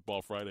Fridays,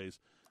 Football Fridays.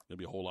 Going to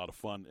be a whole lot of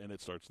fun, and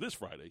it starts this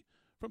Friday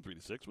from 3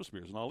 to 6 with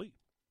Spears and Ali.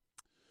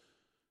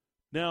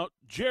 Now,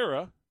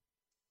 Jera,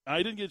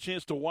 I didn't get a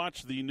chance to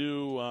watch the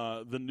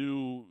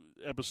new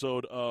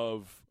episode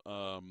of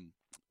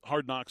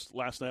Hard Knocks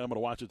last night. I'm going to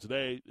watch it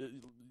today.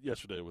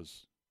 Yesterday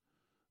was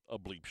a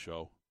bleep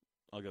show.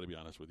 I got to be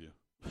honest with you.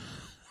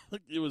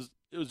 It was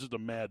just a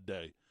mad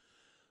day.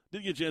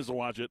 Didn't get a chance to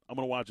watch it. I'm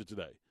going to watch it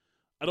today.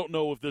 I don't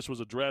know if this was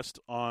addressed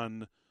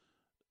on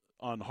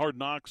Hard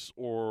Knocks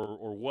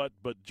or what,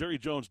 but Jerry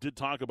Jones did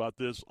talk about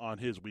this on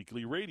his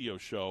weekly radio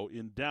show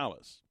in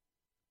Dallas.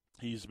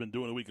 He's been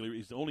doing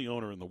he's the only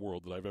owner in the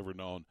world that I've ever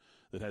known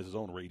that has his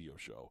own radio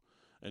show.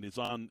 And it's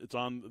on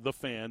The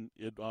Fan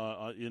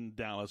in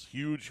Dallas.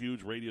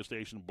 Huge radio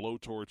station,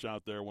 blowtorch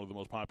out there, one of the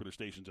most popular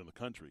stations in the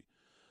country.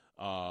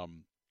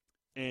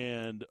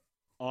 And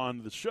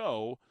on the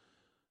show,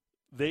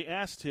 they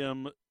asked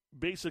him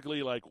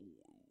basically like,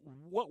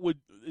 what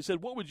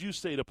would you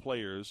say to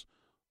players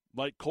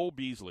like Cole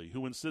Beasley,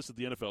 who insists that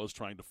the NFL is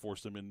trying to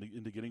force them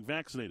into getting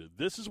vaccinated?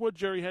 This is what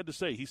Jerry had to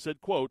say. He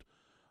said, quote,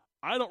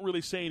 "I don't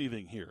really say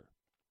anything here."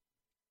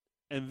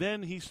 And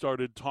then he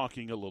started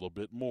talking a little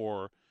bit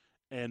more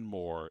and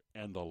more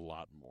and a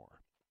lot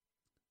more.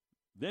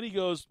 Then he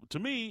goes, "To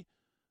me,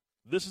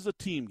 this is a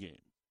team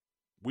game.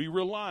 We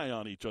rely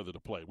on each other to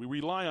play. We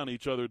rely on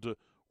each other to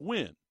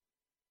win.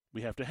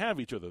 We have to have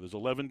each other. There's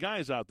 11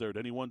 guys out there at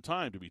any one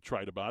time, to be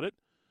trite about it.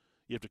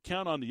 You have to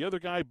count on the other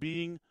guy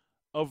being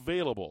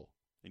available.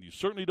 And you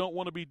certainly don't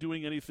want to be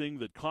doing anything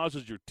that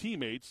causes your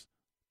teammates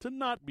to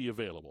not be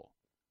available."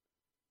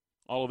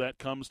 All of that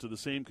comes to the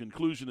same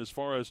conclusion as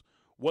far as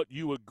what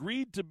you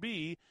agreed to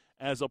be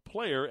as a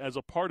player, as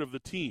a part of the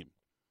team.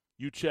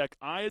 You check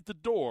I at the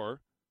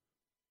door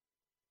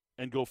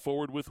and go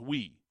forward with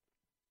we.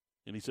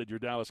 And he said, your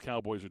Dallas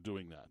Cowboys are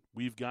doing that.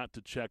 We've got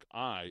to check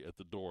I at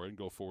the door and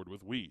go forward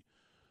with we.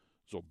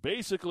 So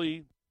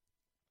basically,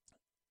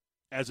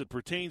 as it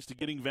pertains to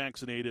getting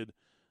vaccinated,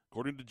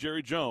 according to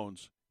Jerry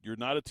Jones, you're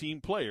not a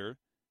team player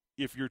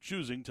if you're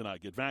choosing to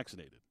not get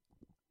vaccinated.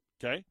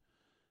 Okay?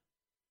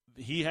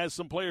 He has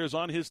some players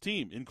on his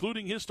team,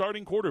 including his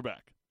starting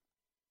quarterback.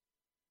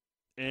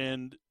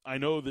 And I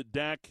know that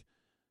Dak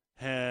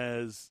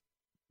has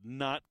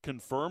not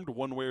confirmed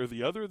one way or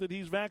the other that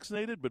he's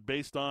vaccinated, but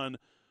based on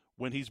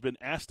when he's been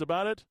asked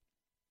about it,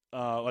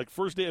 like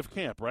first day of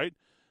camp, right?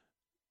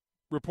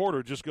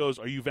 Reporter just goes,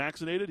 "Are you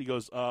vaccinated?" He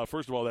goes,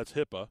 "First of all, that's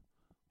HIPAA.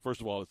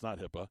 First of all, it's not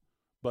HIPAA."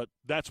 But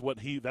that's what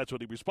he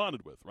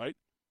responded with, right?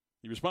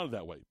 He responded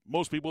that way.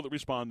 Most people that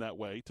respond that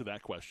way to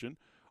that question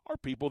are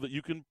people that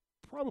you can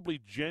probably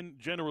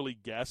generally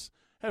guess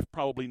have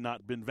probably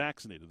not been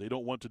vaccinated. They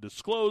don't want to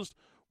disclose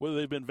whether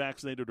they've been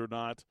vaccinated or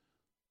not.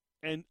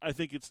 And I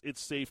think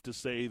it's safe to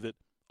say that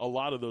a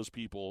lot of those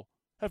people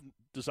have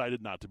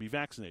decided not to be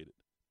vaccinated.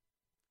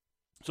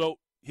 So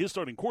his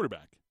starting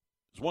quarterback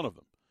is one of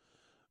them.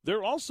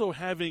 They're also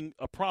having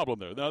a problem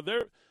there. Now,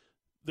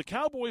 the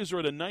Cowboys are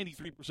at a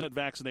 93%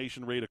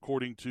 vaccination rate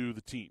according to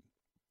the team.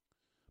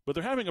 But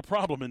they're having a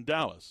problem in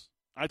Dallas.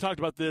 I talked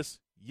about this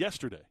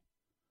yesterday.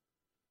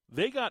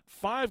 They got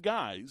 5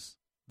 guys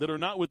that are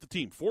not with the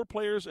team, 4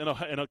 players and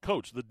a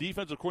coach, the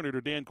defensive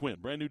coordinator, Dan Quinn,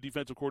 brand new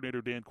defensive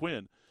coordinator, Dan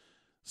Quinn.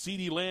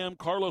 CeeDee Lamb,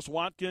 Carlos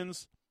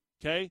Watkins,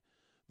 okay?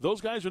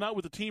 Those guys are not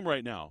with the team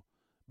right now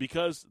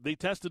because they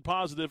tested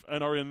positive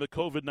and are in the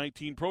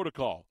COVID-19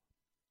 protocol.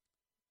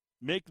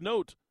 Make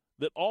note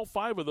that all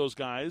 5 of those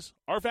guys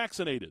are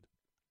vaccinated.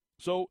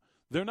 So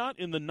they're not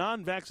in the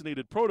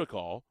non-vaccinated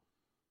protocol.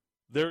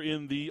 They're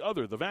in the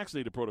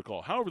vaccinated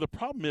protocol. However, the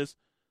problem is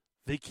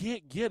they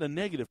can't get a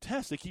negative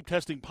test. They keep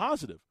testing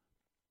positive.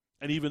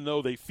 And even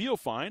though they feel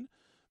fine,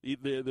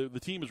 the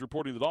team is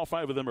reporting that all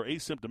 5 of them are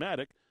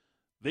asymptomatic.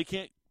 They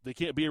can't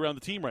be around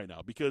the team right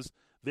now because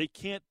they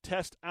can't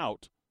test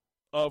out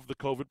of the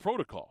COVID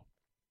protocol.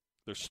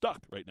 They're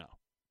stuck right now.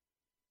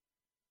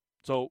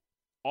 So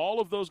all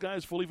of those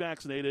guys fully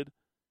vaccinated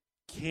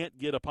can't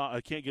get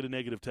a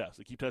negative test.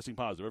 They keep testing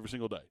positive every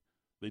single day.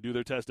 They do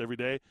their test every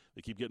day.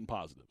 They keep getting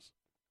positives.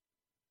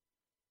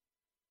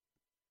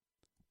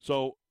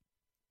 So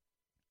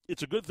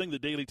it's a good thing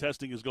that daily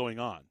testing is going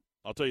on.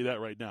 I'll tell you that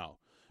right now.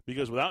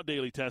 Because without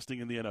daily testing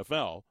in the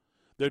NFL,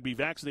 there'd be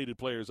vaccinated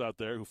players out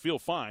there who feel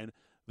fine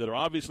that are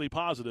obviously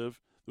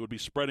positive that would be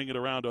spreading it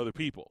around to other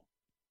people.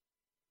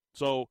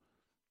 So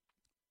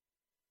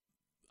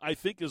I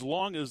think as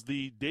long as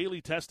the daily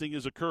testing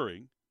is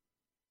occurring,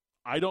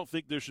 I don't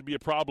think there should be a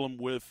problem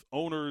with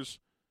owners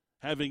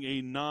having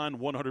a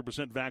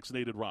non-100%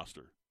 vaccinated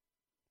roster.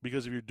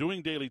 Because if you're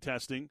doing daily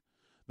testing,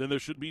 then there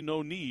should be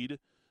no need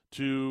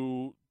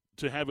to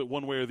have it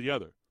one way or the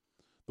other.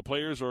 The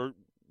players are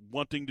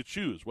wanting to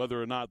choose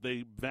whether or not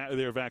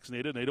they're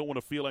vaccinated, and they don't want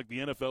to feel like the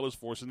NFL is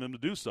forcing them to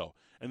do so.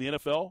 And the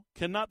NFL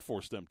cannot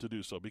force them to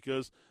do so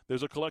because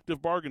there's a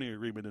collective bargaining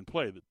agreement in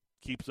play that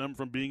keeps them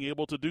from being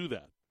able to do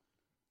that.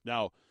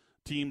 Now,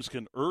 teams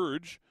can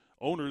urge,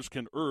 owners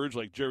can urge,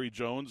 like Jerry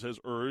Jones has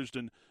urged,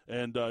 and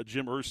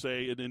Jim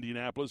Irsay in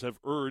Indianapolis have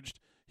urged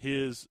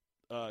his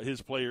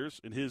players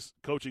and his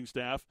coaching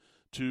staff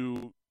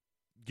to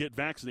get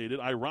vaccinated.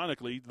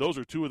 Ironically, those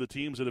are 2 of the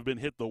teams that have been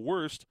hit the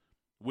worst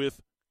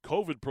with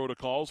COVID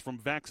protocols from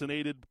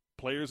vaccinated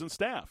players and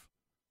staff.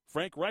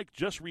 Frank Reich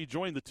just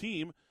rejoined the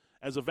team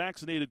as a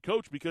vaccinated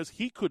coach because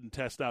he couldn't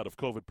test out of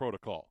COVID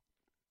protocol.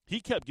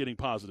 He kept getting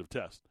positive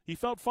tests. He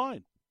felt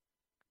fine.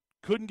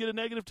 Couldn't get a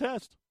negative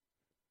test.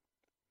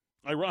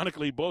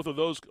 Ironically, both of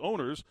those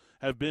owners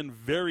have been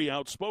very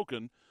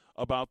outspoken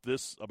about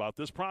this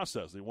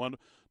process. They want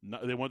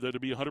there to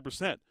be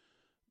 100%.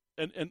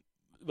 And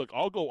look,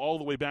 I'll go all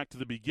the way back to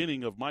the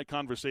beginning of my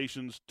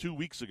conversations 2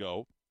 weeks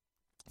ago,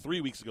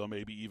 3 weeks ago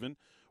maybe even,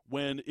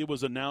 when it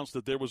was announced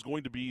that there was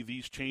going to be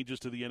these changes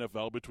to the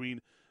NFL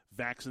between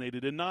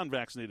vaccinated and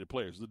non-vaccinated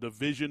players, the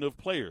division of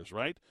players,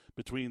 right,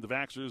 between the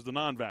vaxxers, the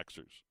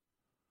non-vaxxers.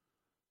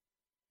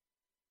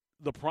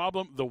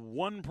 The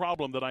one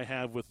problem that I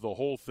have with the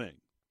whole thing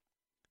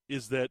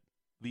is that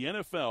the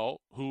NFL,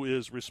 who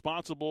is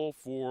responsible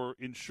for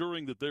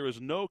ensuring that there is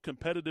no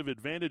competitive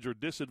advantage or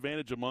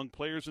disadvantage among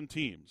players and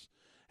teams,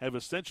 have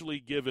essentially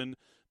given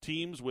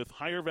teams with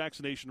higher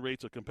vaccination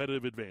rates a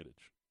competitive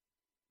advantage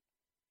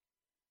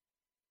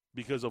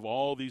because of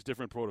all these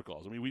different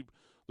protocols. I mean, we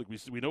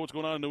know what's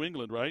going on in New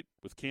England, right?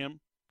 With Cam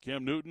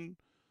Newton,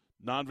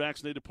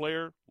 non-vaccinated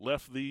player,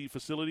 left the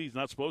facility. He's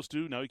not supposed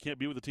to. Now he can't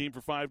be with the team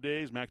for 5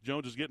 days. Mac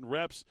Jones is getting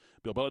reps.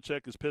 Bill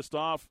Belichick is pissed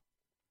off.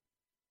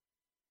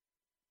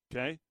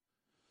 Okay?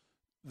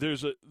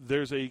 There's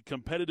a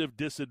competitive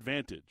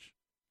disadvantage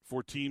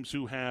for teams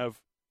who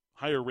have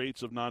higher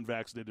rates of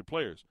non-vaccinated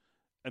players,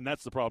 and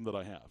that's the problem that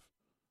I have.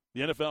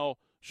 The NFL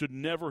should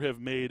never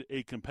have made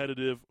a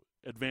competitive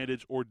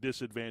advantage or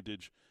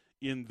disadvantage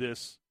in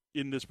this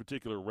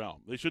particular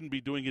realm. They shouldn't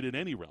be doing it in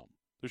any realm.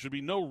 There should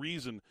be no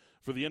reason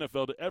for the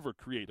NFL to ever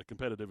create a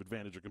competitive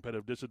advantage or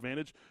competitive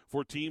disadvantage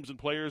for teams and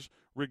players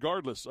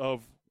regardless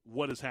of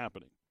what is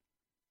happening.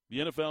 The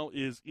NFL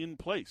is in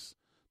place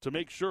to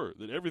make sure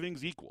that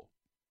everything's equal.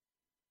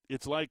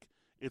 It's like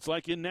in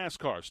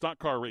NASCAR, stock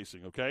car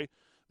racing, okay?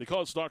 They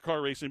call it stock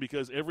car racing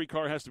because every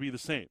car has to be the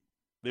same.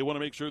 They want to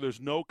make sure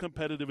there's no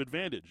competitive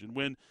advantage. And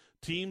when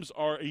teams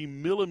are a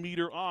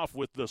millimeter off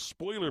with the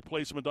spoiler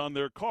placement on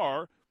their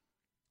car,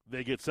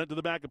 they get sent to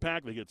the back of the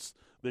pack. They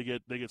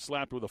get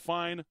slapped with a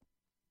fine,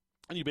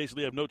 and you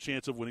basically have no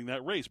chance of winning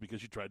that race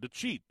because you tried to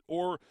cheat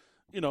or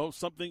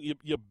something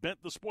you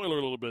bent the spoiler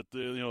a little bit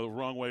the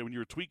wrong way when you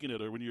were tweaking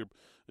it or when you're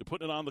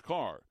putting it on the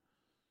car.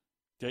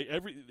 Okay,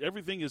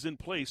 everything is in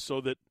place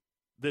so that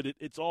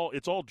it's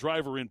all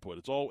driver input.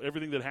 It's all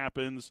everything that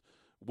happens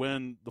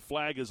when the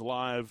flag is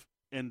live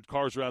and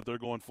cars are out there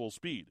going full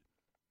speed.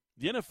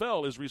 The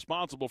NFL is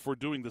responsible for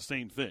doing the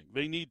same thing.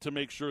 They need to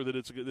make sure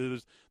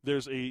that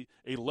there's a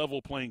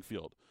level playing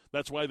field.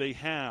 That's why they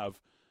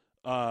have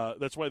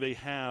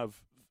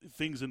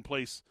things in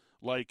place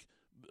like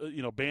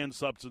banned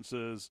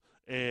substances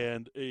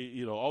and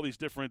all these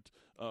different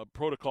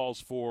protocols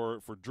for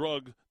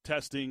drug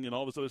testing and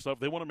all this other stuff.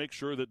 They want to make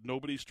sure that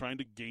nobody's trying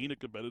to gain a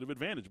competitive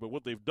advantage. But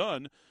what they've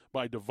done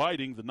by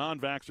dividing the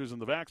non-vaxxers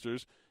and the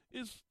vaxxers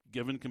is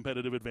given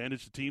competitive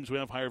advantage to teams who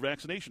have higher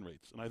vaccination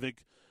rates. And I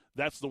think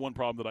that's the one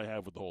problem that I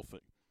have with the whole thing.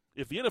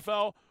 If the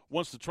NFL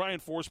wants to try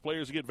and force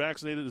players to get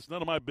vaccinated, it's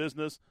none of my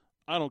business.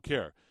 I don't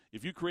care.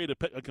 If you create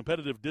a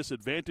competitive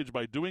disadvantage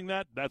by doing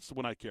that, that's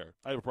when I care.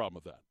 I have a problem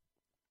with that.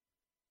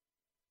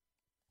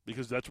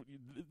 Because that's what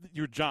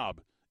your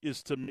job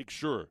is to make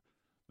sure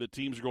that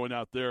teams are going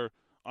out there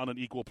on an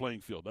equal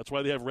playing field. That's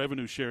why they have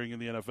revenue sharing in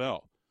the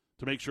NFL,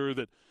 to make sure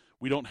that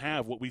we don't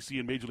have what we see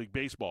in Major League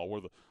Baseball,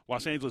 where the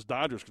Los Angeles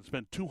Dodgers can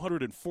spend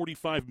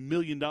 $245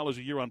 million a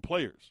year on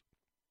players,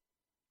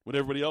 when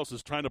everybody else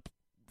is trying to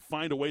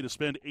find a way to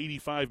spend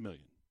 $85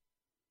 million.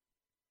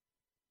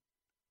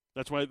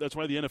 That's why the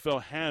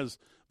NFL has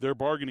their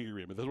bargaining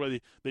agreement. That's why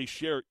they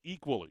share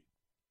equally.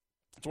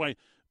 That's why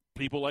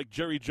people like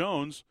Jerry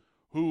Jones,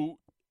 who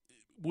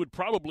would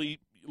probably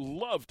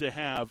love to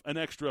have an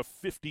extra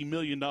 $50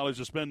 million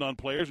to spend on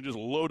players and just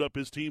load up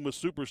his team with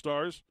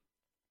superstars.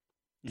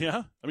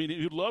 Yeah, I mean,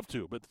 he'd love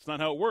to, but that's not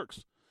how it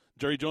works.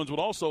 Jerry Jones would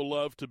also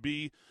love to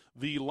be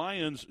the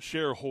Lions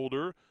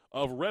shareholder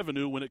of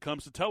revenue when it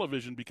comes to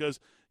television because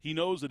he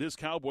knows that his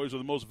Cowboys are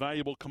the most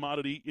valuable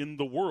commodity in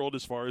the world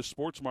as far as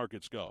sports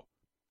markets go.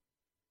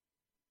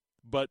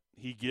 But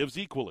he gives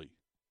equally,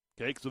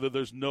 okay, so that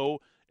there's no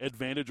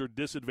advantage or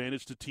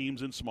disadvantage to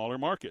teams in smaller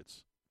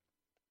markets.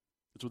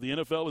 That's what the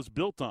NFL is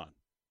built on.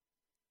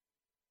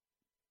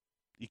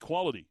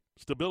 Equality,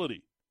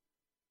 stability.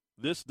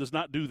 This does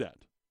not do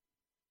that.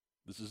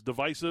 This is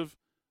divisive,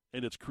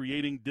 and it's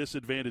creating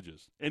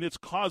disadvantages. And it's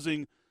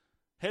causing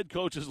head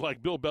coaches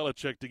like Bill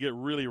Belichick to get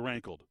really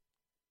rankled.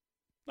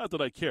 Not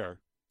that I care.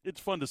 It's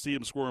fun to see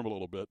him squirm a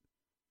little bit.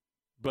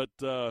 But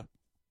it's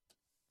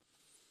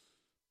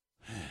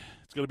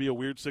going to be a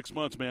weird 6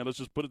 months, man. Let's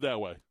just put it that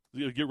way.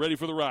 Get ready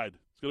for the ride.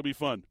 It's going to be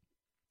fun.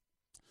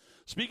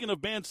 Speaking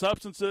of banned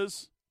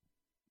substances,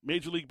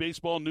 Major League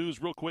Baseball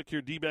news real quick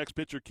here. D-backs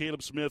pitcher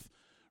Caleb Smith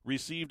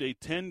received a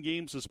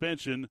 10-game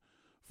suspension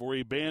for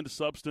a banned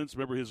substance.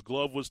 Remember, his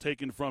glove was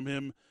taken from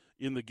him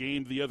in the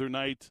game the other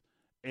night,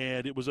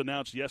 and it was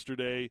announced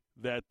yesterday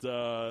that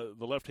the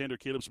left-hander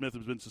Caleb Smith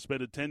has been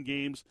suspended 10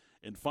 games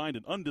and fined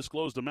an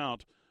undisclosed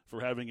amount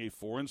for having a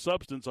foreign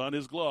substance on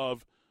his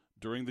glove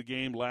during the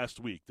game last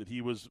week that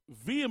he was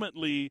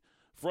vehemently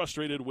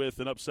frustrated with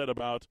and upset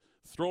about,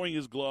 throwing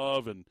his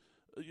glove and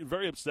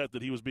very upset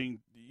that he was being,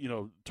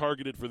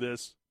 targeted for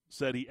this.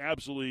 Said it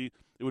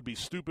would be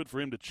stupid for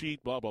him to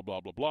cheat, blah, blah,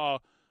 blah, blah, blah.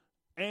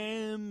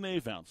 And they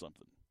found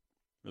something.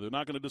 Now, they're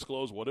not going to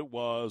disclose what it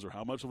was or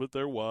how much of it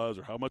there was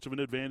or how much of an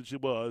advantage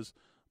it was,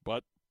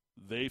 but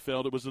they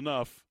felt it was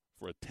enough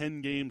for a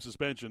 10-game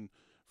suspension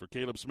for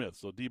Caleb Smith.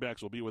 So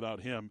D-backs will be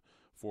without him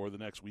for the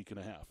next week and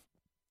a half.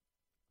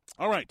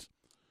 All right.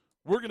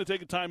 We're going to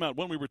take a timeout.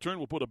 When we return,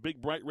 we'll put a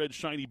big, bright, red,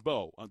 shiny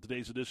bow on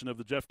today's edition of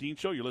The Jeff Dean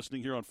Show. You're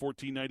listening here on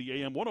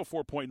 1490 AM,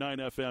 104.9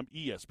 FM,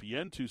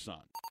 ESPN Tucson.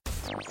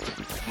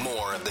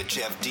 More of The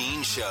Jeff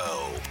Dean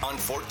Show on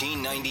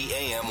 1490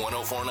 AM,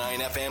 104.9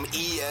 FM,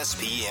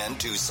 ESPN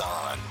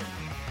Tucson.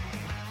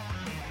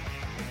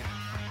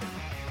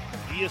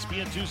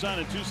 ESPN Tucson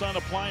and Tucson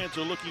Appliance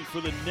are looking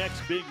for the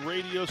next big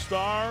radio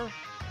star.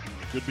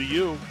 It could be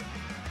you.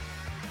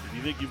 If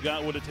you think you've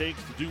got what it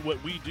takes to do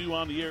what we do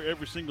on the air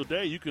every single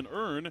day, you can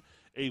earn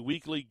a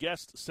weekly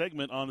guest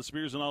segment on the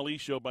Spears and Ali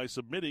Show by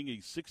submitting a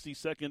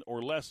 60-second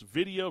or less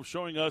video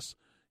showing us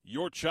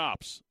your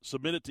chops.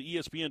 Submit it to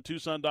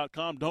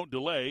ESPNTucson.com. Don't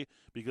delay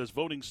because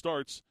voting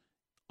starts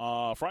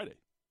Friday.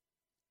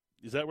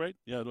 Is that right?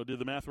 Yeah, I did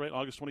the math right?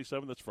 August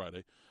 27th, that's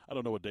Friday. I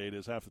don't know what day it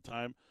is half the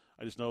time.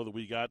 I just know that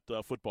we got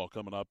football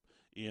coming up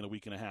in a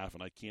week and a half,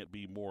 and I can't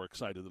be more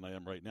excited than I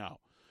am right now.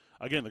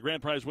 Again, the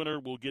grand prize winner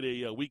will get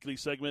a weekly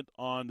segment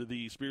on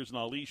the Spears and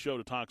Ali Show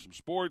to talk some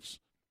sports.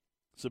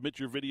 Submit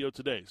your video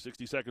today,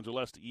 60 seconds or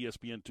less, to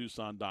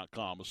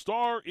ESPNTucson.com. A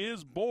star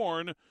is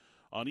born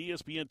on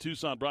ESPN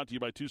Tucson, brought to you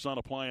by Tucson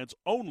Appliance,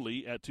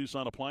 only at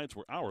Tucson Appliance,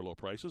 where our low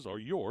prices are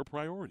your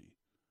priority.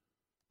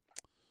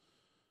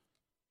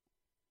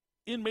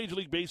 In Major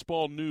League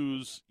Baseball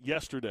news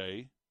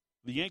yesterday,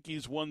 the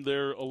Yankees won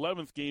their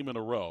 11th game in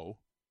a row,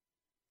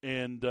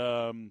 and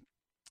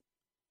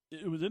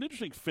it was an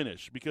interesting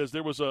finish because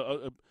there was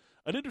an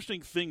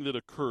interesting thing that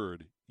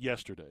occurred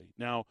yesterday.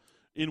 Now,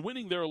 in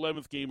winning their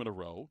 11th game in a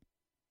row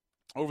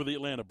over the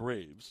Atlanta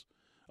Braves,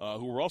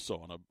 who were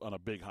also on a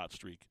big hot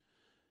streak,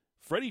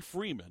 Freddie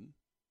Freeman,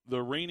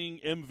 the reigning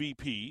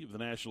MVP of the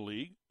National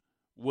League,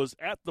 was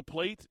at the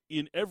plate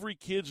in every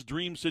kid's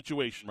dream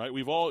situation. Right?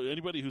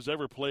 Anybody who's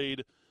ever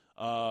played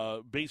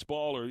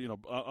baseball or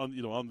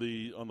on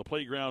the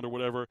playground or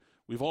whatever,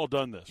 we've all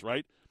done this,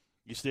 right?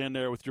 You stand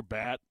there with your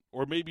bat,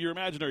 or maybe your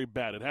imaginary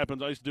bat. It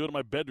happens. I used to do it in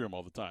my bedroom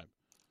all the time.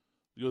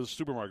 You go to the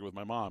supermarket with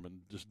my mom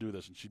and just do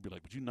this, and she'd be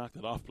like, "Would you knock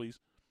that off, please?"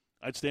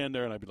 I'd stand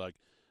there, and I'd be like,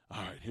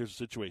 "All right, here's the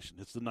situation.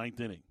 It's the 9th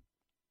inning.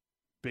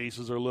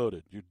 Bases are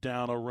loaded. You're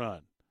down a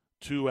run.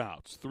 2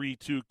 outs.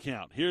 3-2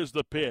 count. Here's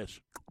the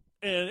pitch.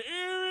 And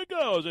here it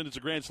goes. And it's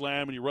a grand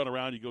slam, and you run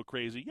around. You go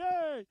crazy.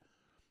 Yay!"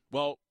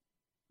 Well,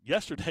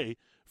 yesterday,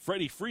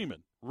 Freddie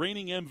Freeman,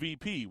 reigning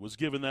MVP, was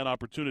given that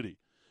opportunity.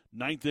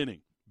 9th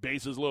inning.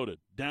 Bases loaded,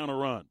 down a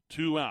run,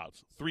 2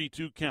 outs,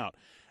 3-2 count,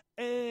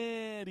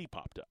 and he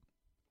popped up.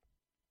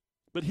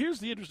 But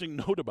here's the interesting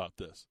note about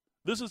this.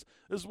 This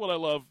is what I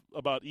love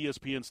about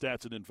ESPN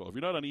Stats and Info. If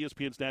you're not on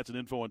ESPN Stats and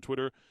Info on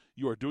Twitter,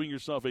 you are doing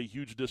yourself a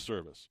huge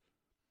disservice.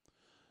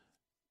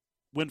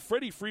 When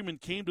Freddie Freeman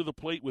came to the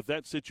plate with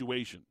that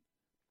situation,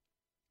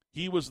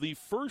 he was the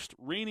first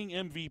reigning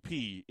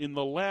MVP in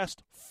the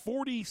last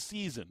 40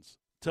 seasons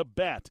to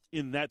bat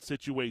in that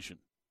situation.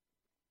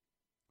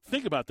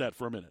 Think about that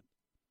for a minute.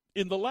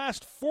 In the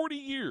last 40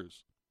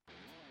 years,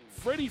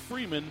 Freddie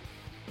Freeman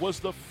was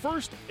the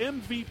first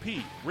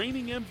MVP,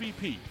 reigning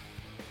MVP,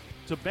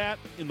 to bat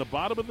in the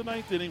bottom of the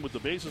ninth inning with the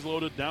bases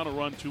loaded, down a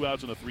run, 2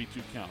 outs, and a 3-2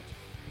 count.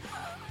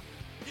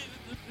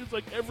 It's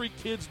like every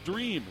kid's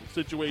dream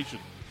situation.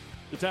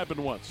 It's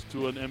happened once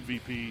to an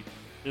MVP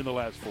in the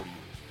last 40 years.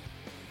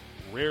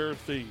 Rare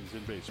things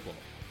in baseball.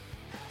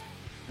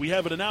 We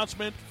have an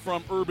announcement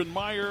from Urban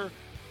Meyer.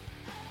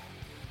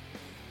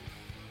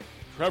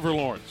 Trevor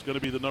Lawrence going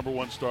to be the number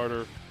one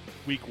starter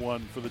week 1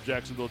 for the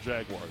Jacksonville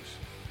Jaguars.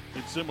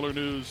 In similar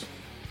news,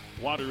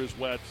 water is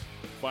wet,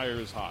 fire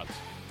is hot.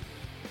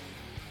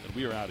 And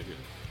we are out of here.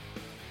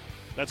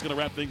 That's going to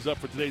wrap things up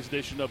for today's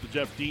edition of the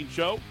Jeff Dean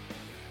Show.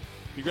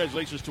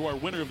 Congratulations to our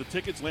winner of the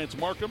tickets, Lance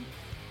Markham.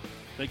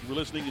 Thank you for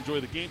listening. Enjoy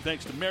the game.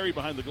 Thanks to Mary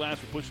behind the glass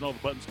for pushing all the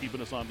buttons,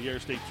 keeping us on the air.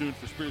 Stay tuned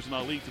for Spears and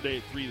Ali today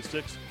at 3 to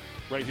 6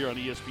 right here on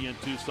ESPN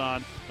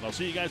Tucson. And I'll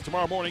see you guys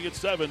tomorrow morning at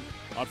 7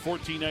 on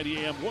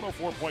 1490 AM,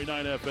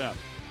 104.9 FM,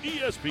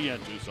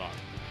 ESPN Tucson.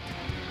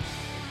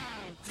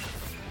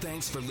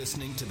 Thanks for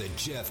listening to the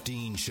Jeff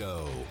Dean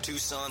Show,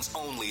 Tucson's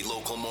only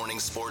local morning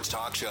sports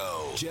talk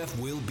show. Jeff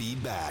will be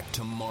back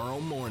tomorrow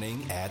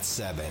morning at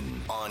 7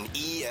 on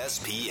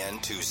ESPN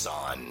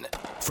Tucson.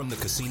 From the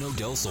Casino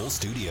del Sol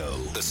studio,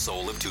 the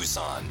soul of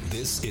Tucson,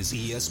 this is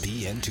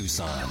ESPN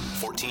Tucson.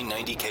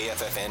 1490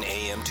 KFFN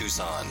AM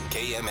Tucson,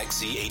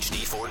 KMXC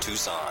HD4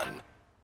 Tucson.